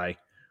of where I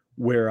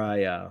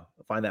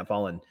find that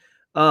falling.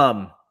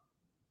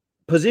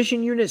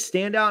 Position unit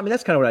standout. I mean,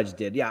 that's kind of what I just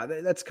did. Yeah,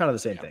 that's kind of the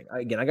same thing.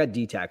 I got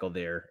D tackle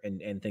there,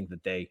 and think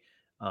that they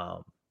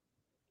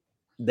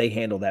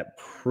handle that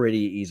pretty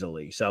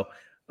easily. So,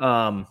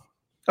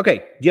 okay.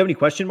 Do you have any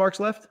question marks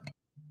left?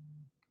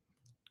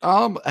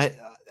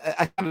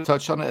 I kind of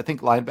touched on it. I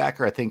think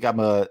linebacker. I think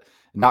I'm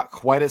not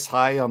quite as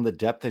high on the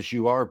depth as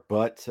you are,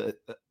 but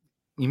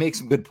you make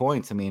some good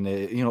points. I mean,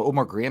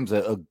 Omar Graham's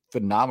a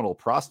phenomenal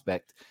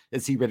prospect.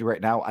 Is he ready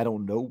right now? I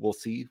don't know. We'll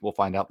see. We'll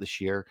find out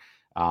this year.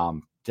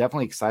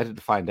 Definitely excited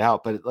to find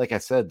out. But like I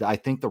said, I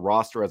think the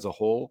roster as a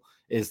whole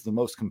is the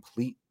most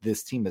complete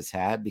this team has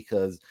had,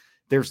 because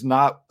there's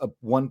not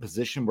one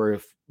position where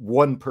if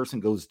one person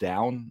goes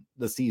down,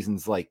 the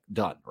season's like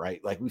done,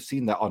 right? Like we've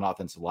seen that on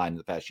offensive line in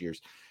the past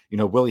years.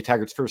 Willie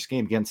Taggart's first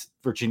game against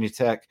Virginia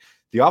Tech,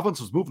 the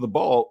offense was moving the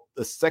ball.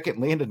 The second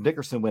Landon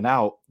Dickerson went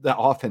out, the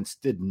offense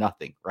did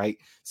nothing, right?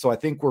 So I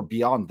think we're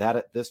beyond that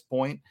at this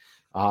point.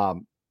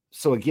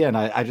 So again,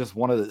 I just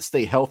want to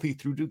stay healthy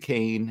through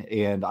Duquesne,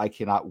 and I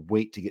cannot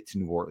wait to get to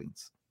New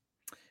Orleans.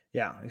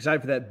 Yeah,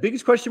 excited for that.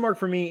 Biggest question mark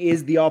for me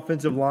is the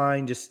offensive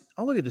line.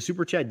 Look at the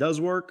super chat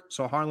does work.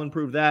 So Harlan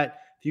proved that.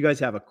 If you guys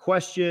have a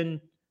question,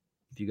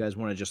 if you guys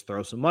want to just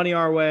throw some money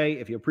our way,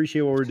 if you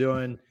appreciate what we're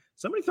doing,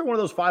 somebody throw one of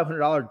those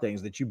 $500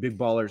 things that you big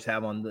ballers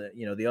have on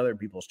the other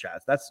people's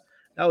chats.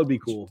 That would be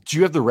cool. Do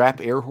you have the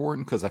rap air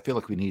horn? Because I feel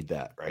like we need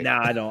that, right?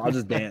 Nah, I don't. I'll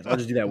just dance. I'll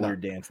just do that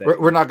weird dance.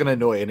 We're not going to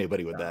annoy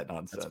anybody with that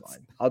nonsense. That's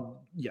fine. I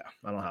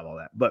don't have all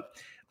that. But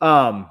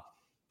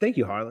thank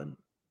you, Harlan.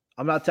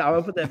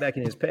 I'll put that back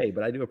in his pay,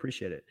 but I do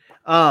appreciate it.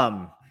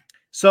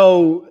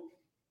 So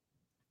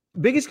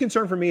biggest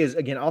concern for me is,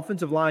 again,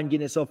 offensive line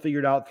getting itself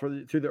figured out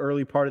through the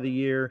early part of the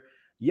year.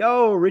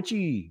 Yo,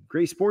 Richie,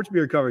 great sports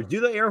beer coverage.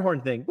 Do the air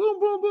horn thing. Boom,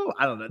 boom, boom.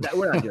 I don't know.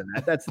 We're not doing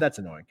that. That's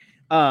annoying.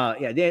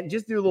 Yeah, Dan,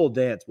 just do a little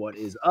dance. What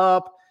is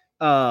up?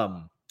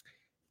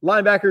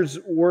 Linebackers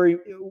worry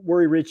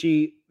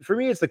Richie. For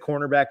me, it's the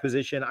cornerback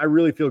position. I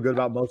really feel good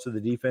about most of the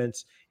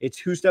defense. It's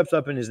who steps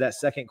up and is that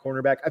second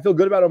cornerback. I feel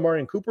good about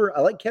Omarion Cooper. I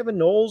like Kevin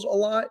Knowles a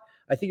lot.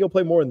 I think he'll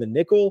play more in the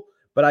nickel,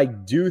 but I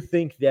do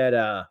think that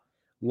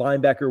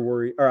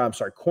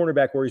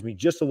cornerback worries me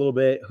just a little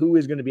bit. Who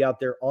is going to be out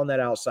there on that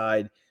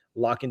outside,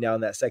 locking down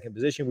that second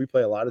position? We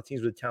play a lot of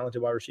teams with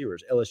talented wide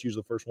receivers. LSU's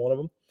the first one of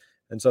them.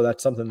 And so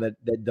that's something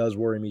that does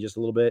worry me just a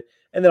little bit.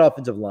 And then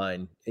offensive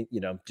line,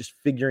 just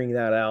figuring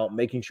that out,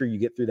 making sure you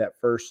get through that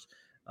first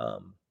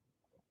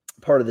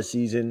part of the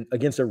season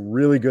against a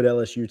really good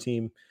LSU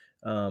team.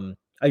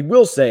 I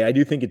will say, I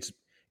do think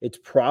it's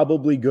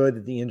probably good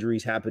that the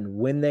injuries happen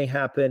when they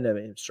happen. I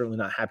mean, I'm certainly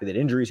not happy that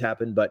injuries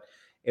happen, but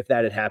if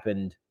that had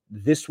happened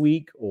this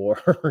week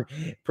or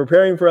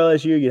preparing for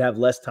LSU, you'd have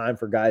less time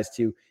for guys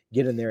to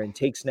get in there and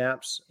take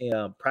snaps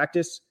and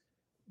practice.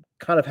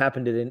 Kind of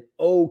happened at an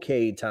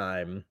okay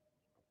time,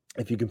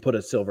 if you can put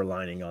a silver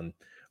lining on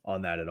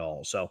that at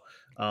all. So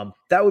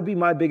that would be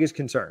my biggest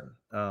concern.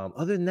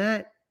 Other than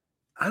that,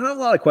 I don't have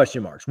a lot of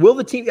question marks. Will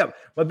the team? Yeah,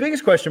 my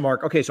biggest question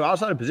mark. Okay, so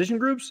outside of position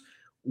groups,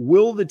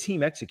 will the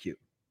team execute?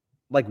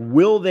 Like,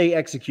 will they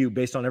execute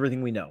based on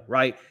everything we know?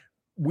 Right?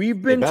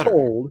 We've been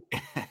told.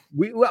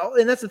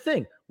 And that's the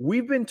thing.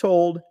 We've been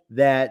told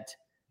that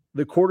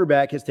the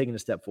quarterback has taken a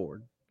step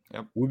forward.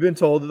 Yep. We've been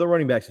told that the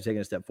running backs have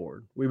taken a step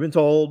forward. We've been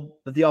told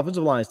that the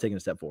offensive line has taken a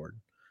step forward.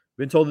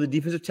 We've been told that the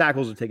defensive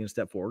tackles have taken a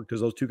step forward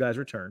because those two guys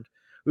returned.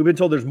 We've been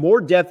told there's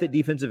more depth at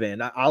defensive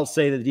end. I'll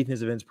say that the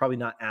defensive end is probably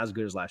not as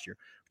good as last year.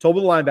 We're told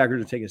the linebackers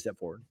have taken a step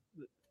forward.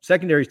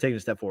 Secondary's taking a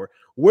step forward.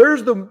 Where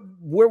is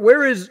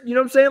you know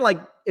what I'm saying? Like,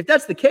 if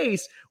that's the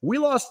case, we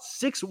lost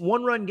 6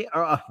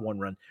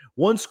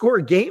 one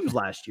score games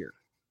last year.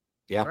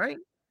 Yeah. Right.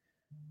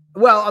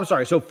 Well, I'm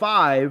sorry. So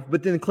 5,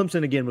 but then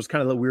Clemson again was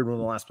kind of the weird one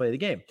in the last play of the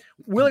game.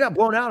 We only got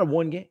blown out of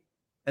one game,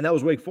 and that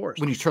was Wake Forest.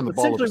 When you turn the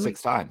ball over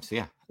 6 times.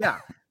 Yeah. Yeah.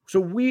 So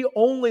we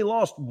only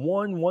lost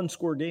one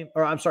score game,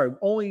 or I'm sorry,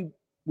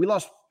 we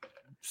lost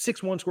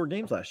 6 1-score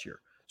games last year.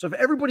 So if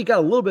everybody got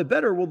a little bit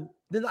better, well,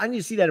 then I need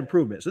to see that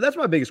improvement. So that's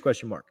my biggest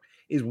question mark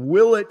is,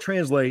 will it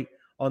translate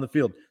on the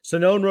field?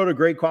 Sonone wrote a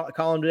great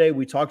column today.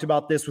 We talked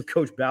about this with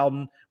Coach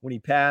Bowden when he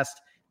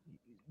passed.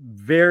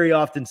 Very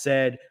often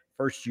said,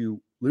 first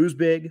you lose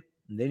big,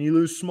 and then you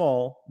lose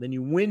small, then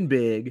you win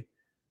big.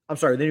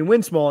 Then you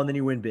win small, and then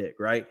you win big,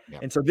 right? Yeah.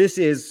 And so this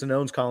is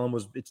Sonone's column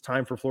was, it's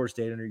time for Florida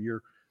State under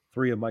year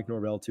 3 of Mike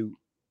Norvell to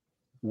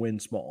win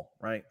small,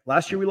 right?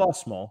 Last year we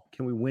lost small.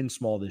 Can we win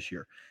small this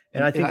year?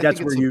 And I think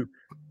that's where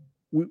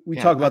we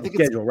talk about the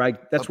schedule, right?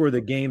 That's where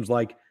the games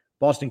like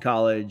Boston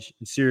College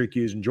and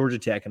Syracuse and Georgia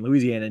Tech and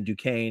Louisiana and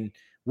Duquesne,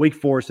 Wake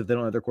Forest, if they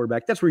don't have their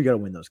quarterback, that's where you got to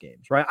win those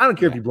games, right? I don't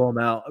care if you blow them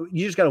out.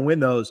 You just got to win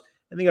those,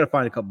 and then you got to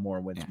find a couple more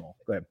and win small.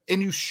 Go ahead.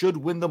 And you should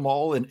win them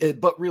all.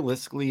 But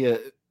realistically,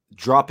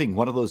 dropping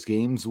one of those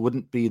games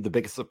wouldn't be the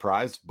biggest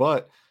surprise.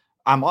 But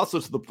I'm also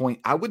to the point,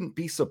 I wouldn't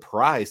be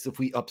surprised if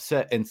we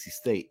upset NC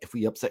State, if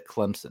we upset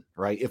Clemson,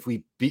 right? If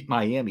we beat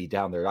Miami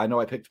down there. I know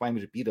I picked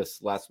Miami to beat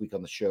us last week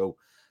on the show.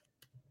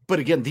 But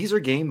again, these are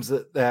games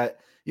that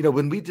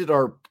when we did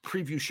our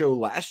preview show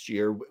last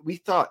year, we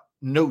thought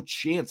no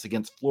chance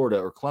against Florida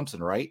or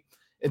Clemson, right?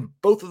 And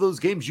both of those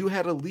games, you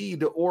had a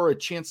lead or a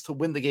chance to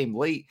win the game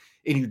late,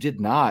 and you did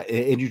not,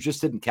 and you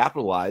just didn't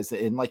capitalize.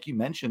 And like you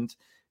mentioned,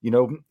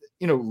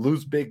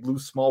 lose big,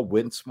 lose small,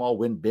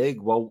 win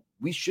big. Well,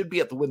 we should be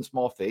at the win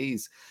small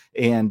phase.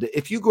 And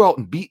if you go out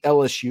and beat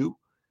LSU,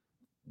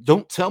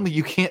 don't tell me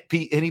you can't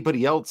beat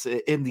anybody else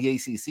in the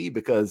ACC,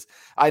 because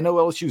I know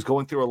LSU is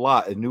going through a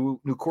lot, and new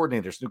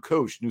coordinators, new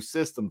coach, new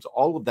systems,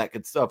 all of that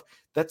good stuff.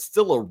 That's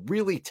still a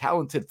really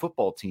talented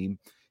football team,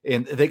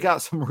 and they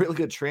got some really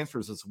good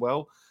transfers as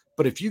well.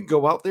 But if you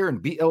go out there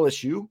and beat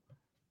LSU,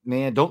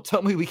 man, don't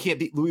tell me we can't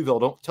beat Louisville.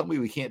 Don't tell me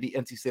we can't beat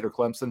NC State or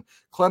Clemson.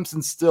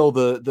 Clemson's still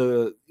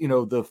the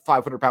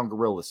 500-pound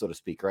gorilla, so to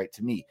speak, right?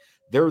 To me,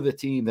 they're the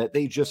team that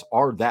they just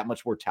are that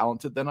much more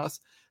talented than us.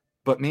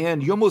 But man,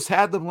 you almost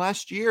had them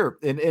last year,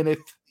 and if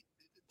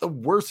the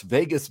worst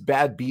Vegas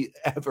bad beat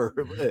ever,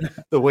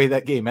 the way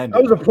that game ended.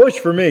 That was a push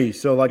for me,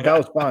 so that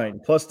was fine.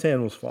 Plus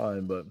 10 was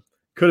fine, but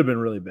could have been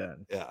really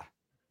bad.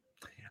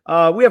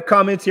 Yeah. We have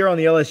comments here on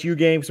the LSU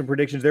game, some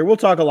predictions there. We'll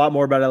talk a lot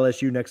more about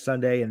LSU next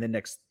Sunday, and then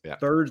next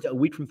Thursday, a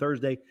week from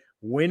Thursday,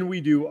 when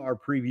we do our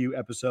preview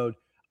episode.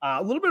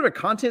 A little bit of a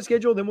content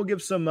schedule, then we'll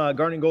give some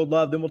Garnet and Gold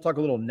love, then we'll talk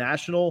a little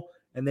national,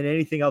 and then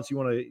anything else you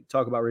want to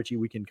talk about, Richie,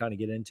 we can kind of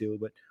get into.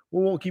 But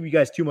we won't keep you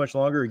guys too much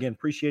longer. Again,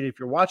 appreciate it if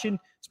you're watching.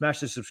 Smash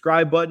the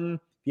subscribe button.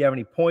 If you have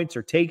any points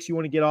or takes you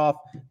want to get off,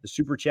 the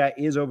super chat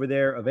is over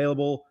there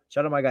available.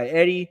 Shout out my guy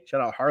Eddie. Shout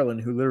out Harlan,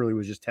 who literally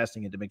was just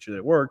testing it to make sure that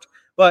it worked.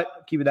 But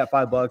keep it that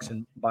 $5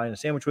 and buying a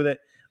sandwich with it.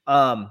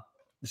 The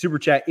super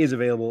chat is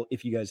available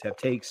if you guys have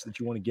takes that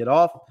you want to get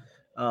off.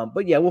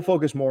 But yeah, we'll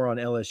focus more on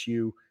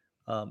LSU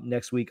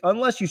next week,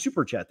 unless you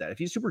super chat that. If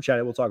you super chat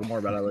it, we'll talk more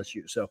about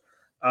LSU. So,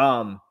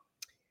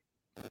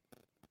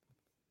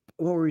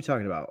 what were we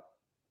talking about?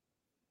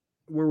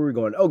 Where were we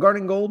going? Oh,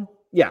 Garnet and Gold?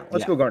 Yeah,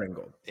 let's go Garnet and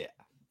Gold. Yeah.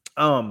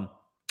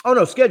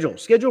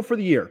 Schedule for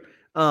the year.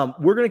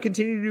 We're going to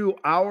continue to do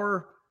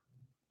our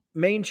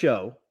main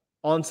show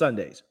on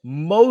Sundays.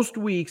 Most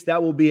weeks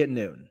that will be at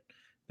noon.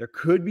 There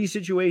could be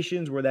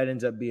situations where that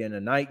ends up being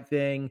a night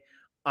thing.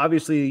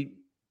 Obviously,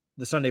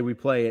 the Sunday we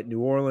play at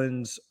New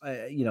Orleans,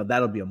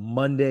 that'll be a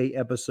Monday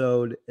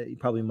episode,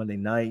 probably Monday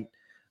night.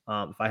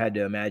 If I had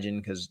to imagine,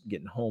 because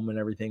getting home and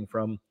everything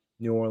from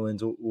New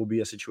Orleans will be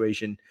a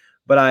situation.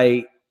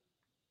 But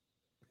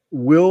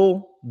we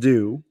will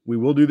do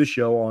the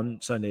show on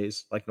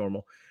Sundays like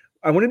normal.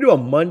 I want to do a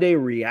Monday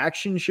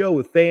reaction show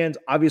with fans.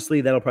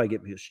 Obviously, that'll probably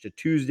get pushed to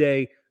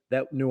Tuesday,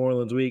 that New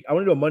Orleans week. I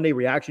want to do a Monday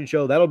reaction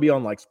show. That'll be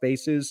on like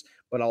Spaces,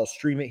 but I'll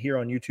stream it here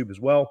on YouTube as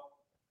well.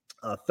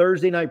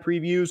 Thursday night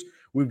previews,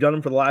 we've done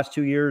them for the last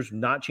 2 years,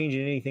 not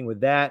changing anything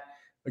with that.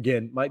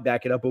 Again, might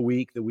back it up a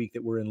week, the week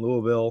that we're in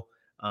Louisville,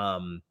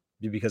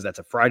 because that's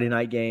a Friday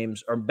night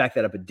games, or back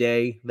that up a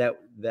day, that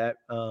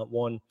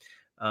one.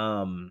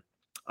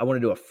 I want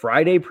to do a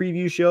Friday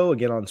preview show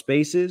again on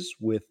Spaces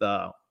with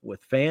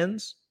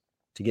fans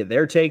to get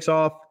their takes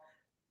off.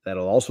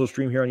 That'll also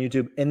stream here on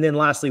YouTube. And then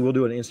lastly, we'll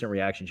do an instant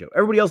reaction show.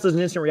 Everybody else does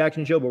an instant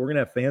reaction show, but we're going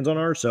to have fans on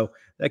ours, so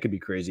that could be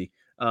crazy.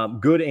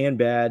 Good and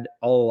bad,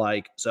 all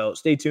alike. So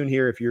stay tuned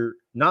here. If you're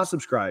not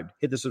subscribed,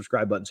 hit the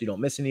subscribe button so you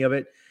don't miss any of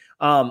it.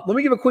 Let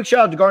me give a quick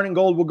shout out to Garnet and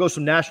Gold. We'll go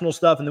some national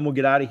stuff, and then we'll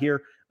get out of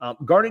here.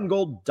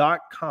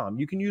 GarnetandGold.com.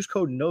 You can use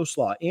code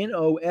NOSLAW,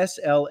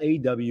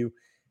 NOSLAW.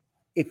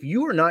 If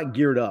you are not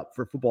geared up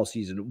for football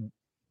season,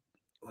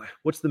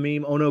 what's the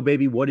meme? Oh no,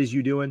 baby, what is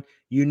you doing?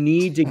 You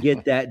need to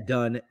get that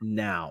done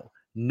now.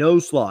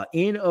 NOSLAW,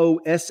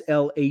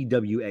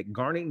 NOSLAW at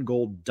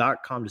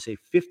GarnetandGold.com to save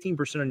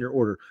 15% on your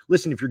order.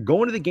 Listen, if you're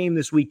going to the game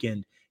this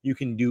weekend, you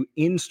can do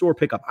in-store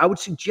pickup. I would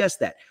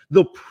suggest that.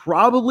 They'll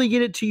probably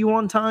get it to you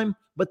on time,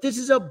 but this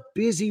is a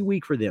busy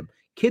week for them.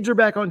 Kids are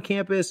back on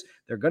campus.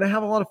 They're going to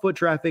have a lot of foot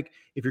traffic.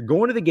 If you're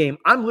going to the game,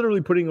 I'm literally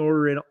putting an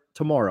order in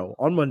tomorrow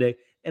on Monday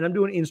and I'm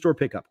doing in-store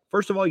pickup.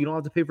 First of all, you don't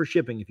have to pay for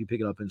shipping if you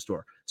pick it up in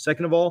store.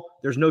 Second of all,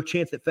 there's no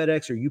chance that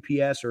FedEx or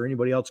UPS or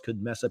anybody else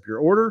could mess up your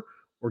order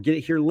or get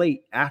it here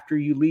late after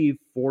you leave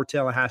for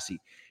Tallahassee.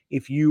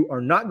 If you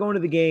are not going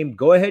to the game,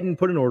 go ahead and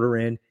put an order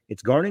in.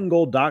 It's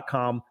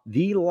garnetandgold.com,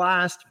 the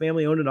last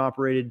family-owned and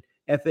operated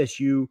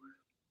FSU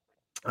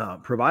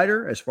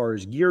provider as far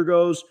as gear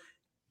goes.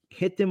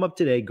 Hit them up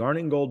today,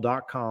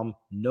 garnetandgold.com,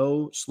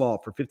 no slaw,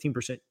 for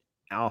 15%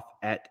 off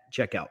at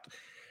checkout.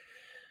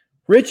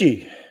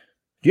 Richie,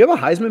 do you have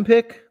a Heisman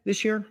pick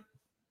this year?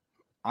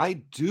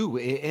 I do.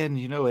 And,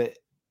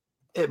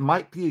 it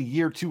might be a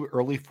year too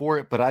early for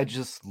it, but I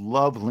just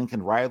love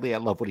Lincoln Riley. I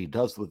love what he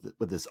does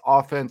with his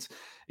offense.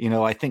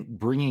 I think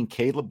bringing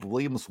Caleb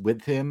Williams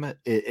with him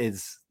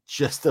is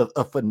just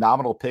a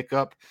phenomenal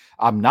pickup.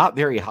 I'm not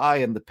very high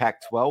in the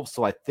Pac-12,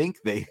 so I think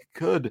they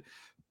could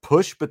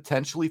push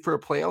potentially for a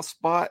playoff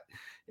spot.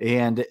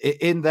 And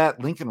in that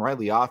Lincoln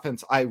Riley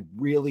offense, I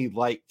really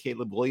like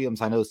Caleb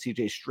Williams. I know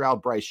CJ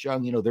Stroud, Bryce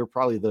Young, they're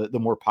probably the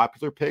more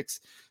popular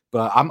picks.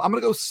 But I'm going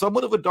to go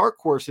somewhat of a dark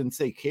horse and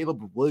say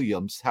Caleb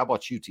Williams. How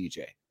about you,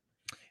 TJ?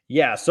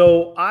 Yeah,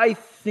 so I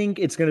think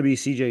it's going to be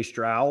CJ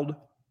Stroud.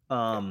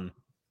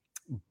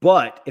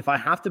 But if I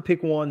have to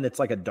pick one that's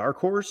like a dark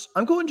horse,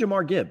 I'm going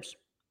Jahmyr Gibbs.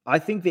 I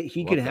think that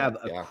he could have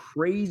a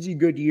crazy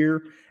good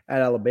year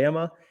at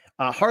Alabama.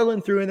 Harlan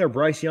threw in there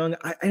Bryce Young.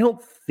 I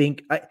don't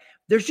think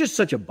there's just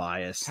such a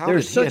bias.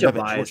 There's such a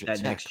bias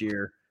that next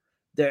year.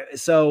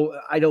 So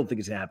I don't think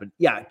it's going to happen.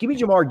 Yeah, give me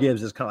Jahmyr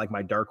Gibbs as kind of like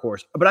my dark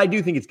horse. But I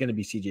do think it's going to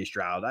be CJ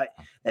Stroud.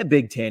 That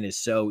Big Ten is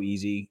so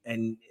easy.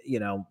 And,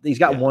 he's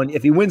got one.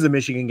 If he wins the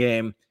Michigan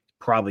game,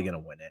 probably going to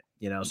win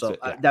it. So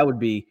that would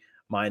be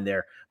mine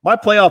there. My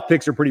playoff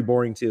picks are pretty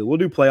boring too. We'll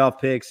do playoff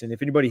picks. And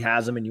if anybody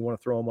has them and you want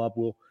to throw them up,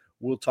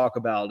 we'll talk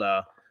about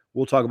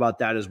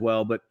that as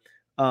well. But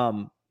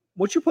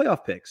what's your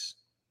playoff picks?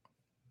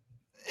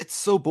 It's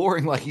so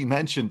boring, like you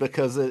mentioned,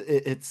 because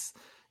it's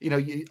 –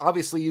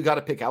 obviously you got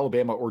to pick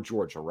Alabama or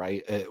Georgia,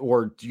 right?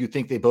 Or do you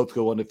think they both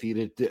go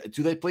undefeated?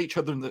 Do they play each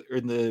other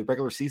in the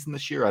regular season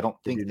this year? I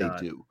don't think they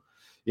do.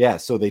 Yeah,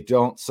 so they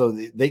don't. So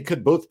they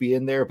could both be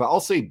in there, but I'll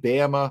say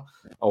Bama,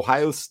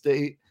 Ohio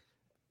State.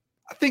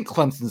 I think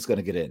Clemson's going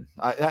to get in.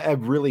 I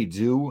really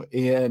do.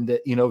 And,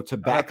 to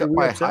back up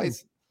my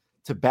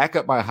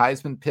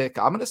Heisman pick,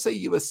 I'm going to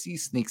say USC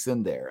sneaks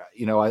in there.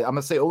 I'm going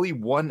to say only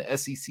one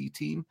SEC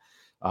team.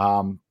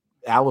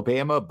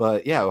 Alabama,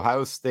 but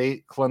Ohio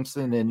State,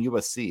 Clemson, and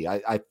USC.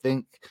 I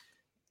think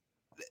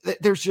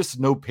there's just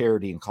no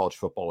parity in college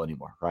football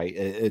anymore, right?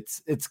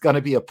 It's going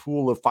to be a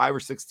pool of 5 or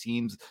 6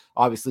 teams.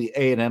 Obviously,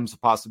 A&M's a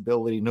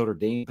possibility, Notre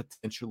Dame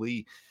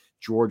potentially,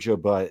 Georgia,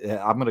 but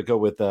I'm going to go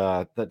with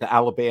the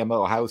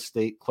Alabama, Ohio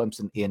State,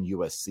 Clemson, and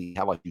USC.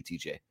 How about you,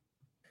 TJ?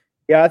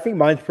 Yeah, I think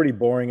mine's pretty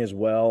boring as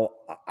well.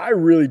 I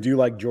really do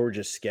like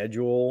Georgia's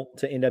schedule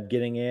to end up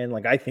getting in.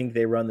 Like, I think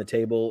they run the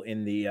table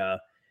in the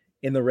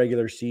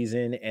regular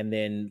season and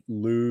then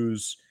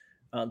lose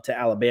to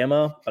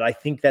Alabama. But I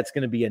think that's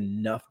going to be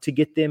enough to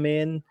get them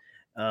in.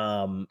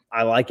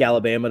 I like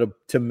Alabama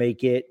to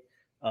make it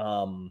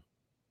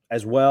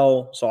as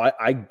well. So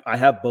I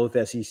have both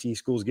SEC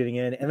schools getting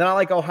in. And then I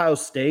like Ohio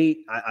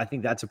State. I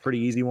think that's a pretty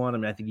easy one. I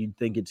mean, I think you'd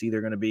think it's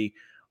either going to be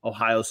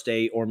Ohio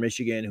State or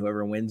Michigan,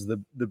 whoever wins the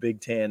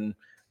Big Ten,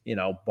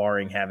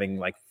 barring having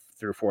like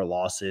 3 or 4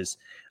 losses.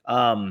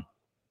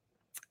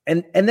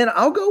 And then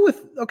I'll go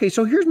with, okay,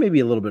 so here's maybe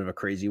a little bit of a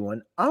crazy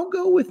one. I'll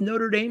go with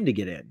Notre Dame to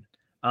get in.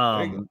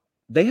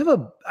 They have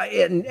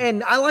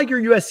and I like your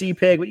USC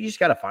pick, but you just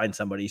got to find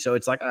somebody. So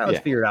it's like, let's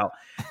figure it out.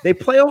 They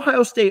play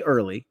Ohio State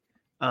early.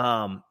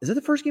 Is it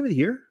the first game of the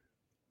year?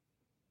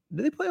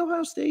 Did they play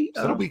Ohio State?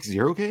 Is that a week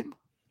 0 game?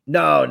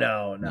 No.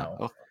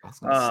 Oh, I was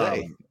going to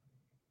say.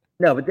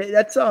 No, but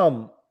that's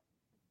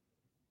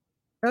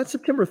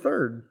September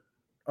 3rd.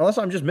 Unless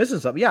I'm just missing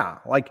something. Yeah.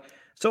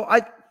 So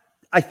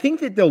I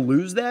think that they'll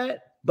lose that,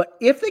 but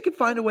if they could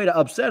find a way to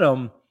upset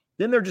them,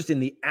 then they're just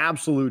in the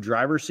absolute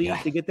driver's seat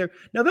to get there.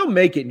 Now they'll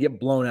make it and get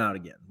blown out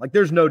again. Like,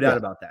 there's no doubt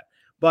about that.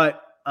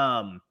 But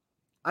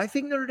I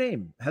think Notre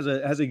Dame has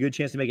a good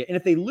chance to make it. And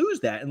if they lose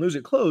that and lose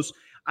it close,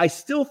 I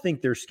still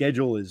think their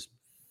schedule is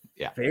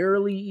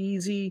fairly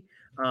easy.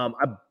 I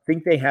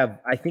think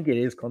it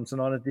is Clemson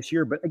on it this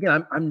year, but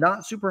again, I'm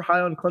not super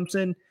high on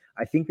Clemson.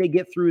 I think they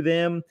get through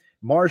them.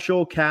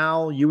 Marshall,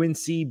 Cal, UNC,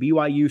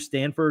 BYU,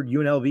 Stanford,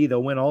 UNLV,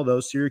 they'll win all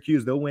those.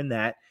 Syracuse, they'll win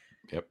that.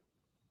 Yep.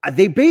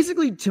 They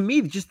basically, to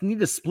me, just need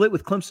to split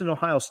with Clemson and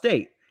Ohio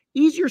State.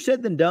 Easier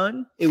said than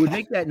done. It would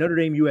make that Notre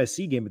Dame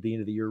USC game at the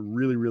end of the year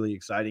really, really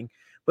exciting.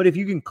 But if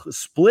you can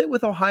split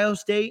with Ohio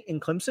State and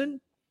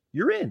Clemson,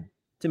 you're in,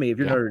 to me, if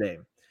you're Notre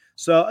Dame.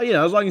 So,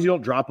 as long as you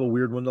don't drop a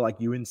weird one to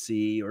like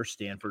UNC or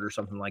Stanford or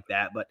something like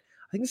that. But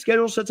I think the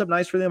schedule sets up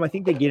nice for them. I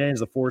think they get in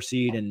as a 4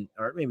 seed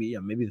or maybe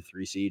the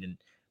 3 seed, and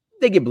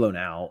they get blown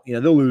out.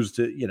 They'll lose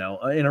to, in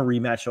a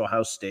rematch to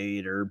Ohio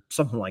State or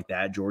something like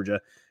that, Georgia,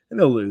 and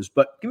they'll lose.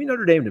 But give me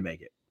Notre Dame to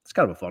make it. It's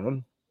kind of a fun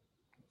one.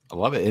 I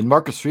love it. And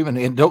Marcus Freeman,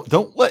 and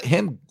don't let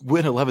him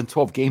win 11,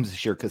 12 games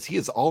this year because he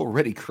is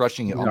already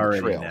crushing it on the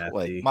trail.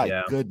 Nasty.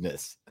 My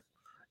goodness.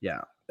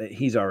 Yeah.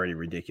 he's already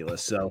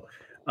ridiculous. So,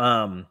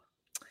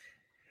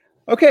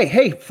 okay.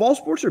 Hey, fall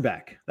sports are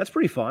back. That's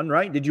pretty fun,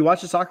 right? Did you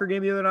watch the soccer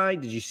game the other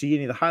night? Did you see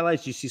any of the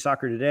highlights? Did you see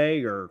soccer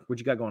today, or what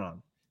you got going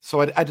on? So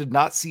I did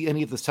not see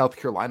any of the South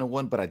Carolina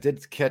one, but I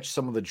did catch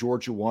some of the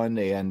Georgia one.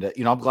 And,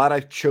 I'm glad I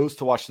chose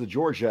to watch the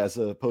Georgia as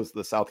opposed to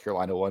the South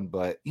Carolina one.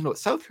 But,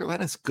 South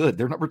Carolina's good.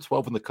 They're number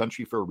 12 in the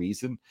country for a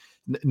reason.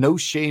 No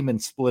shame in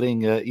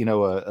splitting,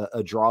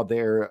 a draw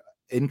there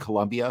in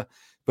Columbia.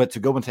 But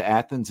to go into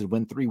Athens and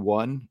win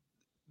 3-1,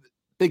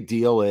 big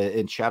deal.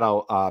 And shout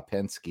out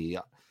Penske,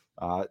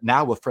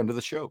 now a friend of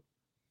the show.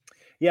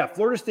 Yeah,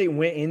 Florida State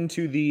went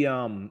into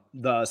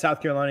the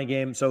South Carolina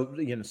game. So,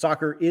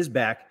 soccer is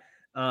back.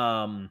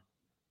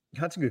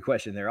 That's a good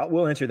question there.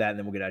 We'll answer that and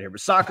then we'll get out of here.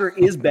 But soccer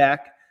is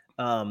back.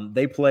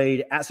 They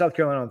played at South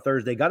Carolina on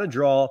Thursday, got a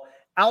draw,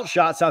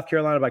 outshot South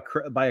Carolina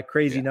by a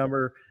crazy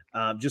number.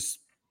 Just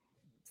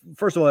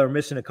first of all, they were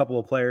missing a couple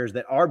of players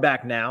that are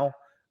back now.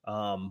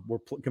 We're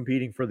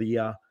competing for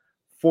the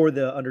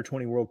under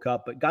 20 World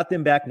Cup, but got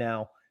them back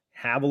now.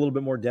 Have a little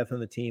bit more depth on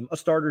the team. A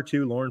starter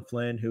too, Lauren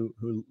Flynn,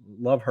 who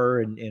love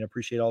her and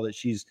appreciate all that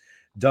she's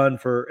done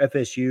for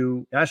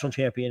FSU, national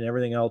champion and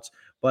everything else.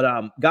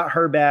 But got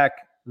her back,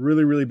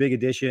 really, really big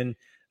addition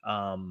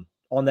on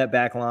that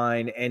back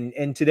line.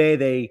 And today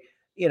they,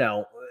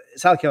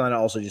 South Carolina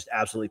also just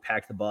absolutely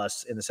packed the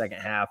bus in the second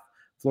half.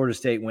 Florida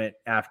State went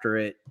after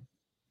it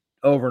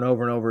over and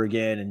over and over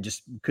again and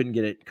just couldn't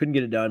get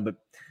it done. But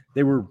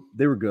they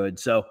were good.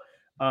 So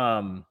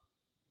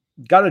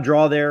got a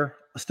draw there,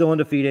 still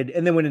undefeated,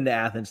 and then went into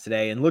Athens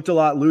today and looked a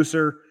lot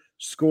looser,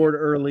 scored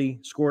early,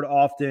 scored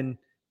often,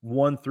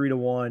 won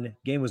 3-1.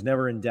 Game was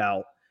never in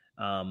doubt.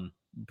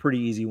 Pretty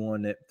easy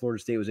one that Florida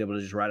State was able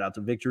to just ride out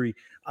to victory.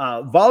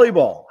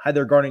 Volleyball had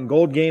their Garnet and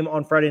Gold game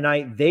on Friday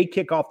night. They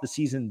kick off the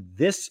season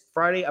this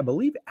Friday, I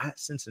believe, at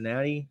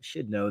Cincinnati.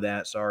 Should know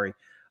that. Sorry.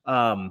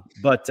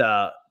 But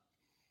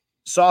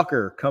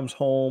soccer comes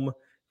home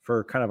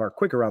for kind of our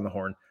quick around the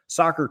horn.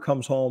 Soccer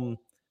comes home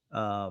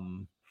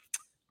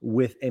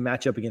with a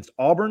matchup against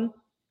Auburn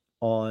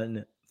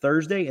on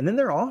Thursday, and then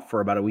they're off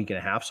for about a week and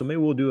a half. So maybe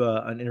we'll do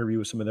an interview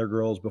with some of their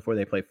girls before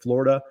they play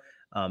Florida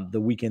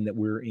the weekend that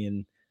we're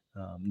in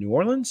New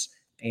Orleans.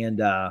 And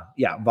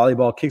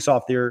volleyball kicks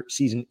off their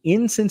season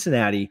in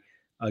Cincinnati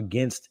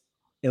against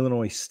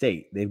Illinois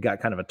State. They've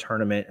got kind of a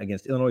tournament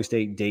against Illinois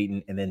State,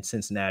 Dayton, and then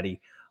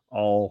Cincinnati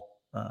all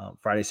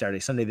Friday, Saturday,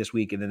 Sunday this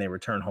week. And then they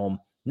return home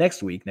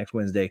next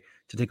Wednesday,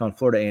 to take on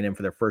Florida A&M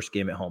for their first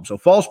game at home. So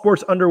fall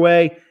sports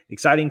underway,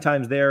 exciting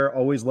times there.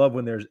 Always love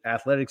when there's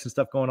athletics and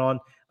stuff going on.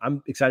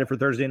 I'm excited for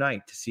Thursday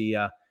night to see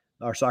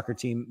our soccer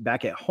team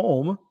back at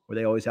home, where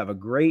they always have a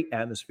great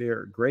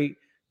atmosphere, great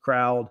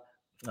crowd.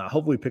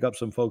 Hopefully pick up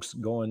some folks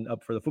going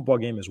up for the football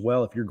game as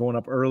well. If you're going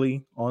up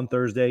early on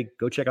Thursday,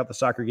 go check out the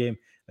soccer game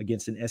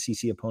against an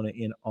SEC opponent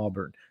in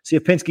Auburn. See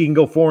if Penske can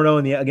go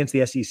 4-0 against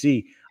the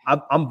SEC.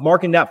 I'm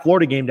marking that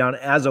Florida game down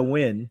as a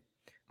win.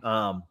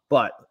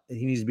 But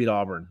he needs to beat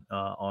Auburn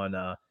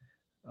on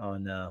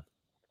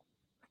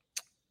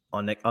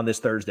this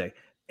Thursday.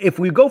 If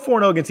we go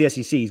 4-0 against the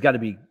SEC, we've got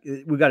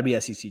to be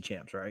SEC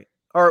champs, right?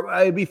 Or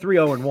it'd be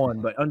 3-0-1,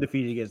 but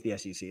undefeated against the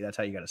SEC. That's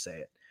how you got to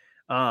say it.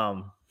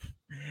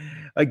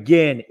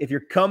 Again, if you're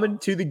coming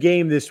to the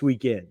game this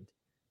weekend,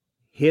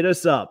 hit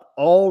us up.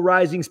 All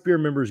Rising Spear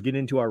members get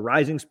into our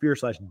Rising Spear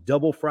 /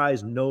 Double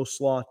Fries No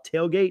Slaw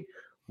tailgate.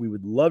 We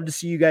would love to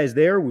see you guys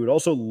there. We would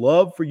also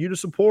love for you to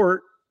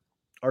support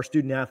our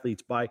student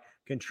athletes by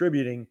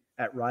contributing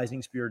at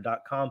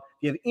risingspear.com. If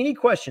you have any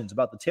questions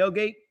about the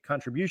tailgate,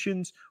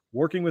 contributions,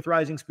 working with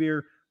Rising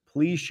Spear,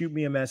 please shoot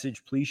me a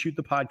message. Please shoot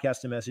the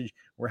podcast a message.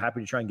 We're happy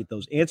to try and get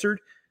those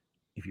answered.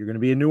 If you're going to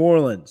be in New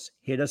Orleans,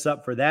 hit us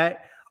up for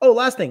that. Oh,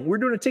 last thing, we're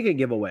doing a ticket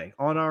giveaway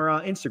on our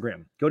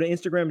Instagram. Go to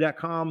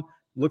instagram.com,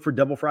 look for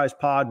Double Fries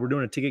Pod. We're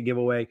doing a ticket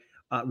giveaway.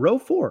 Row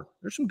 4,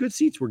 there's some good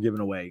seats we're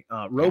giving away.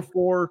 Row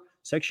 4,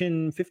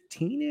 section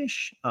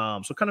 15-ish.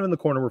 So kind of in the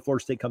corner where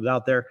Florida State comes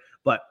out there.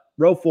 But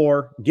row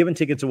 4, giving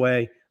tickets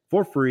away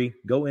for free.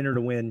 Go enter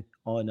to win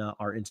on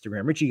our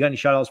Instagram. Richie, you got any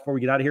shout outs before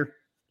we get out of here?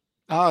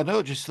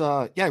 No, just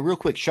real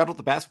quick. Shout out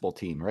the basketball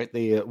team, right?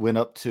 They went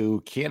up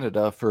to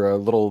Canada for a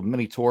little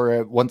mini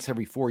tour once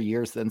every 4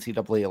 years. The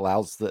NCAA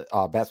allows the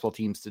basketball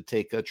teams to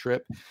take a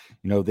trip.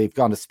 They've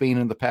gone to Spain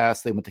in the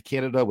past. They went to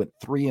Canada, went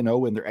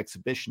 3-0 in their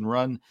exhibition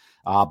run.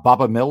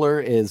 Baba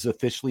Miller is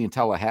officially in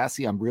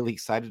Tallahassee. I'm really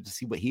excited to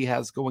see what he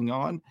has going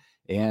on.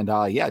 And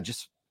I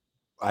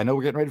know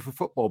we're getting ready for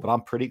football, but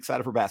I'm pretty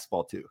excited for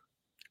basketball too.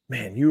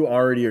 Man, you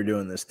already are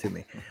doing this to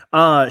me.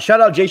 Shout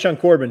out Jayshon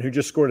Corbin, who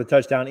just scored a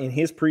touchdown in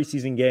his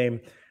preseason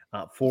game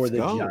for the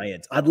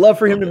Giants. I'd love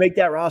for him to make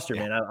that roster,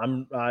 man.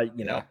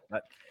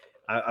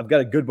 I've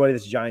got a good buddy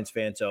that's a Giants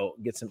fan, so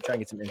try and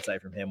get some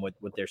insight from him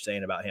what they're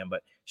saying about him.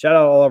 But shout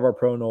out all of our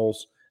pro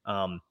Noles.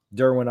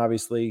 Derwin,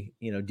 obviously,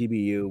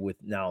 DBU with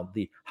now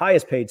the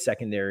highest paid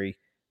secondary,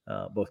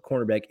 both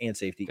cornerback and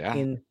safety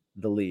in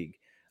the league.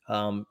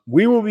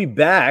 We will be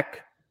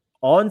back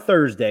on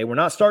Thursday. We're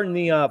not starting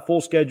the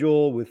full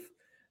schedule with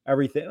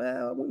everything.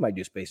 We might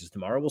do spaces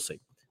tomorrow. We'll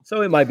see.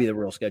 So it might be the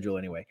real schedule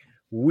anyway.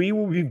 We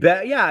will be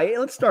back. Yeah,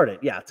 let's start it.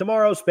 Yeah,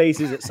 tomorrow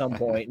Spaces at some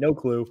point. No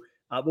clue.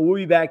 But we'll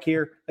be back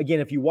here. Again,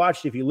 if you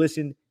watched, if you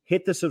listened,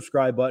 hit the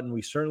subscribe button.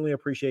 We certainly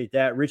appreciate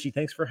that. Richie,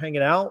 thanks for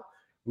hanging out.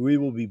 We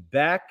will be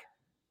back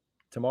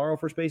tomorrow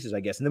for Spaces, I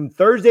guess. And then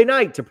Thursday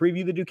night to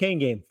preview the Duquesne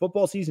game.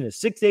 Football season is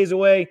 6 days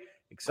away.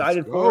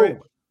 Excited for it.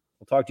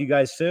 We'll talk to you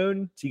guys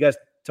soon. See you guys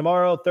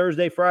tomorrow,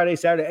 Thursday, Friday,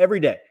 Saturday, every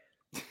day.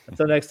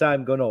 Until next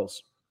time, go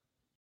Noles.